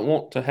don't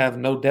want to have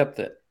no depth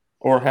at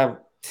or have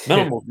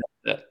Minimal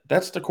depth.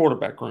 That's the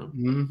quarterback room.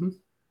 Mm-hmm.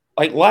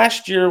 Like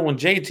last year when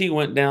JT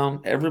went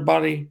down,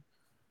 everybody,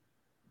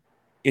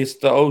 it's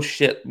the oh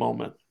shit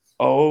moment.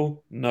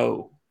 Oh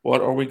no,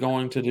 what are we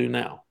going to do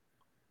now?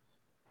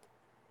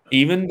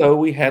 Even though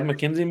we had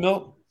Mackenzie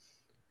Milton,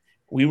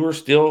 we were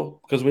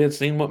still, because we had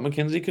seen what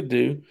Mackenzie could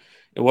do,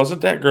 it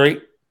wasn't that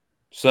great.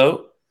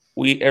 So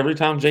every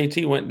time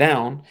JT went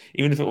down,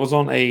 even if it was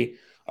on a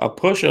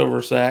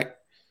pushover sack,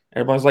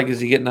 everybody's like, is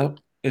he getting up?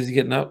 Is he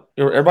getting up?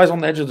 Everybody's on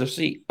the edge of their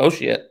seat. Oh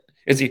shit.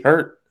 Is he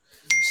hurt?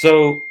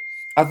 So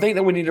I think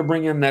that we need to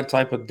bring in that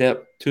type of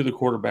depth to the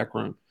quarterback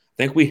room.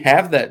 I think we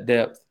have that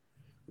depth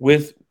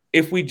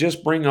if we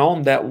just bring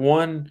on that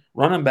one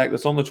running back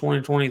that's on the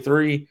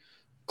 2023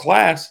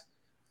 class.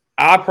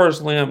 I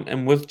personally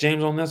am with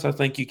James on this. I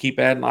think you keep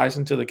adding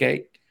icing to the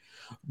cake,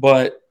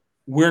 but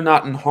we're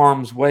not in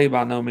harm's way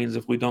by no means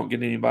if we don't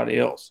get anybody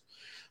else.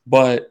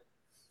 But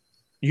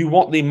you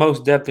want the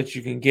most depth that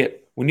you can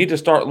get. We need to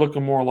start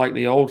looking more like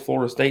the old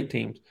Florida State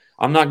teams.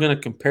 I'm not going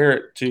to compare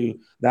it to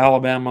the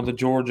Alabama, the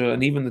Georgia,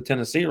 and even the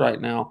Tennessee right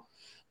now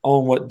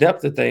on what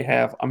depth that they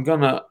have. I'm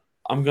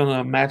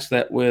gonna match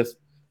that with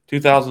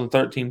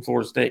 2013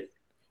 Florida State.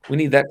 We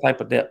need that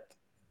type of depth.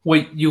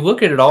 Well, you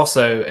look at it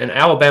also in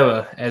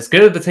Alabama, as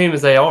good of the team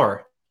as they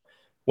are,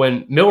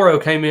 when Milroe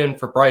came in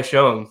for Bryce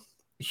Young,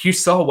 you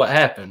saw what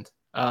happened.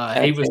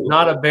 He was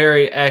not a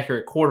very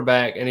accurate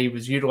quarterback, and he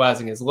was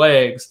utilizing his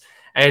legs,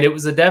 and it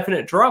was a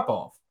definite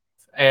drop-off.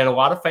 And a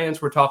lot of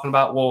fans were talking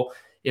about, well,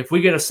 if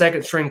we get a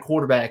second-string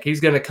quarterback,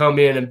 he's going to come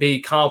in and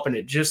be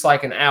competent, just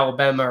like in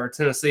Alabama or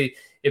Tennessee.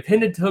 If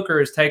Hendon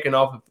Hooker is taken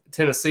off of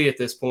Tennessee at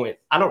this point,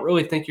 I don't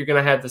really think you're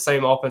going to have the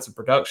same offensive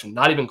production,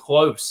 not even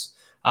close.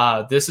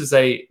 This is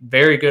a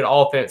very good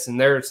offense,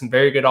 and there are some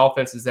very good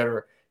offenses that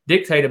are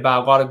dictated by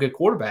a lot of good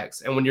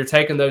quarterbacks. And when you're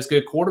taking those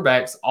good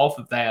quarterbacks off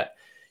of that,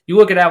 you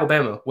look at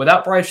Alabama.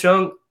 Without Bryce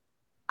Young,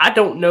 I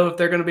don't know if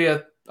they're going to be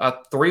a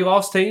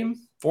 3-loss team,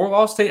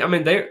 4-loss team. I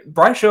mean,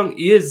 Bryce Young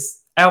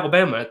is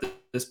Alabama at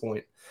this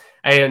point.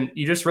 And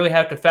you just really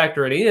have to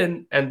factor it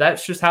in, and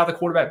that's just how the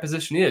quarterback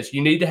position is.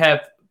 You need to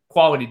have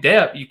quality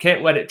depth. You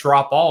can't let it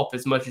drop off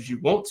as much as you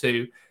want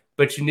to,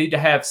 but you need to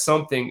have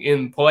something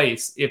in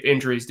place if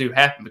injuries do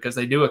happen, because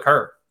they do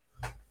occur.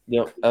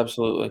 Yep,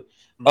 absolutely.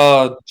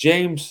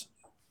 James,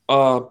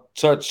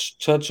 touch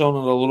on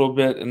it a little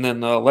bit, and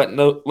then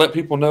let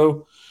people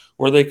know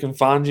where they can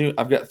find you.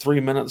 I've got 3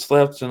 minutes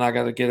left, and I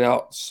got to get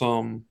out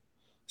some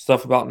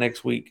stuff about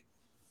next week.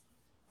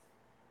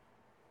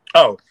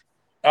 Oh,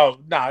 no!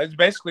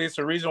 It's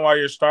the reason why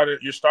your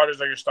starters are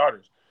your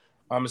starters.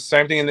 The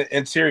same thing in the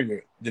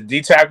interior. The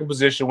D tackle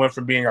position went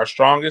from being our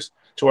strongest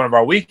to one of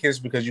our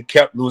weakest because you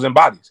kept losing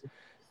bodies.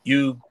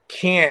 You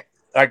can't,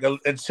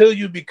 until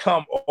you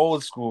become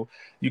old school,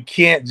 you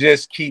can't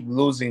just keep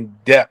losing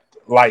depth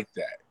like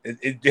that.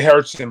 It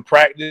hurts in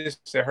practice.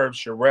 It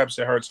hurts your reps.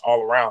 It hurts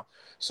all around.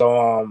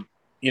 So,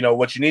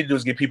 what you need to do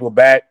is get people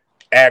back,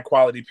 add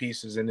quality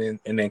pieces, and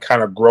then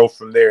kind of grow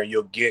from there. And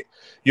you'll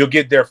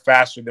get there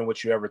faster than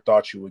what you ever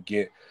thought you would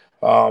get.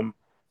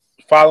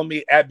 Follow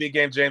me at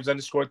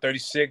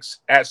BigGameJames_36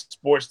 at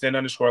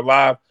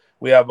SportsDen_live.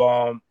 We have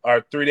our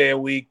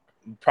 3-day-a-week.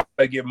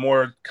 Probably get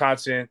more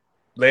content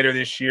later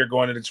this year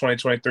going into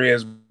 2023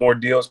 as more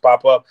deals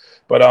pop up.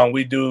 But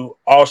we do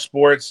all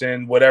sports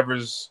and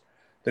whatever's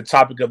the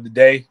topic of the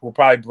day. We'll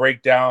probably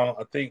break down.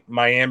 I think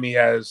Miami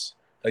has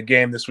a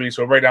game this week,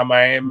 so we'll break down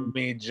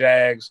Miami,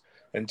 Jags,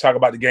 and talk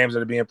about the games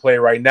that are being played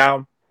right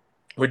now.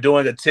 We're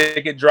doing a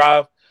ticket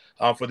drive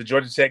for the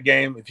Georgia Tech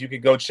game. If you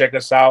could go check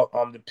us out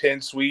on the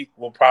Penn Suite,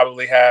 we'll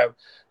probably have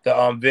the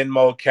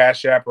Venmo,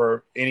 Cash App,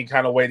 or any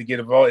kind of way to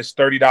get involved. It's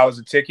 $30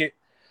 a ticket.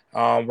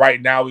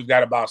 Right now, we've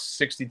got about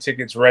 60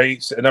 tickets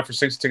raised, enough for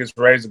 60 tickets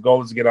raised. The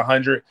goal is to get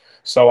 100.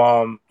 So,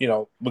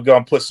 we're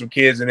going to put some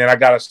kids in there. I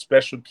got a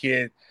special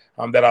kid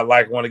that I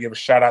like. I want to give a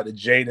shout out to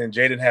Jaden.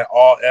 Jaden had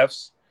all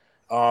Fs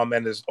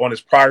and is on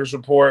his progress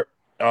report.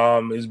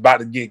 He's about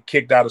to get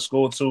kicked out of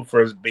school, too, for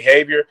his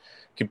behavior.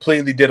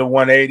 Completely did a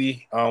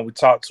 180. We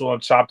talked to him,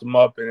 chopped him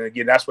up. And,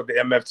 again, that's what the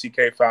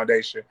MFTK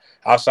Foundation,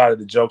 outside of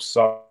the jokes, is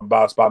all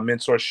about. It's about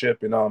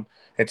mentorship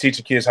and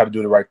teaching kids how to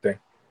do the right thing.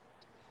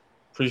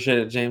 Appreciate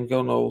it, James.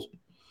 Go Noles.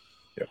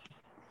 Yep.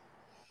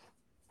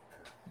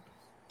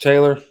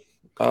 Taylor,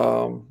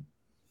 I'm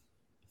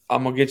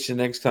gonna get you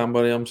next time,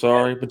 buddy. I'm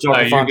sorry, but y'all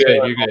can You're find good.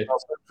 Taylor You're good.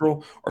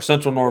 Central or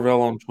Central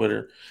Norvell on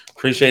Twitter.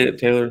 Appreciate it,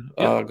 Taylor.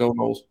 Yep. Go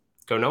Noles.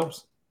 Go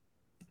Noles.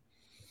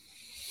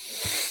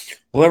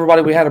 Well,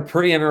 everybody, we had a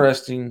pretty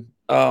interesting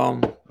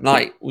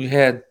night. We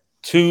had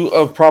two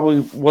of probably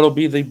what'll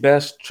be the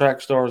best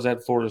track stars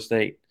at Florida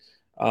State.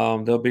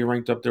 They'll be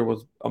ranked up there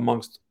with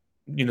amongst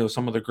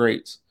some of the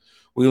greats.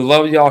 We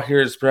love y'all here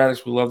at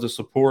Sporadics. We love the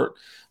support.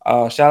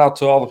 Shout out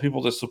to all the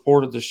people that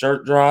supported the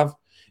shirt drive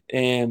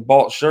and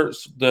bought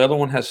shirts. The other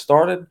one has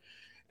started,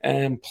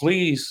 and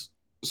please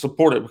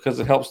support it because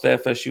it helps the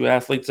FSU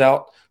athletes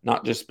out,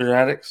 not just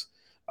Sporadics.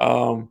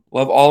 Love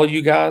all of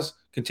you guys.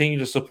 Continue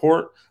to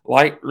support,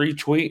 like,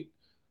 retweet,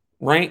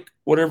 rank,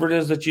 whatever it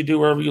is that you do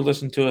wherever you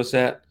listen to us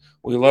at.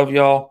 We love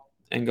y'all,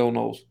 and go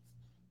Noles.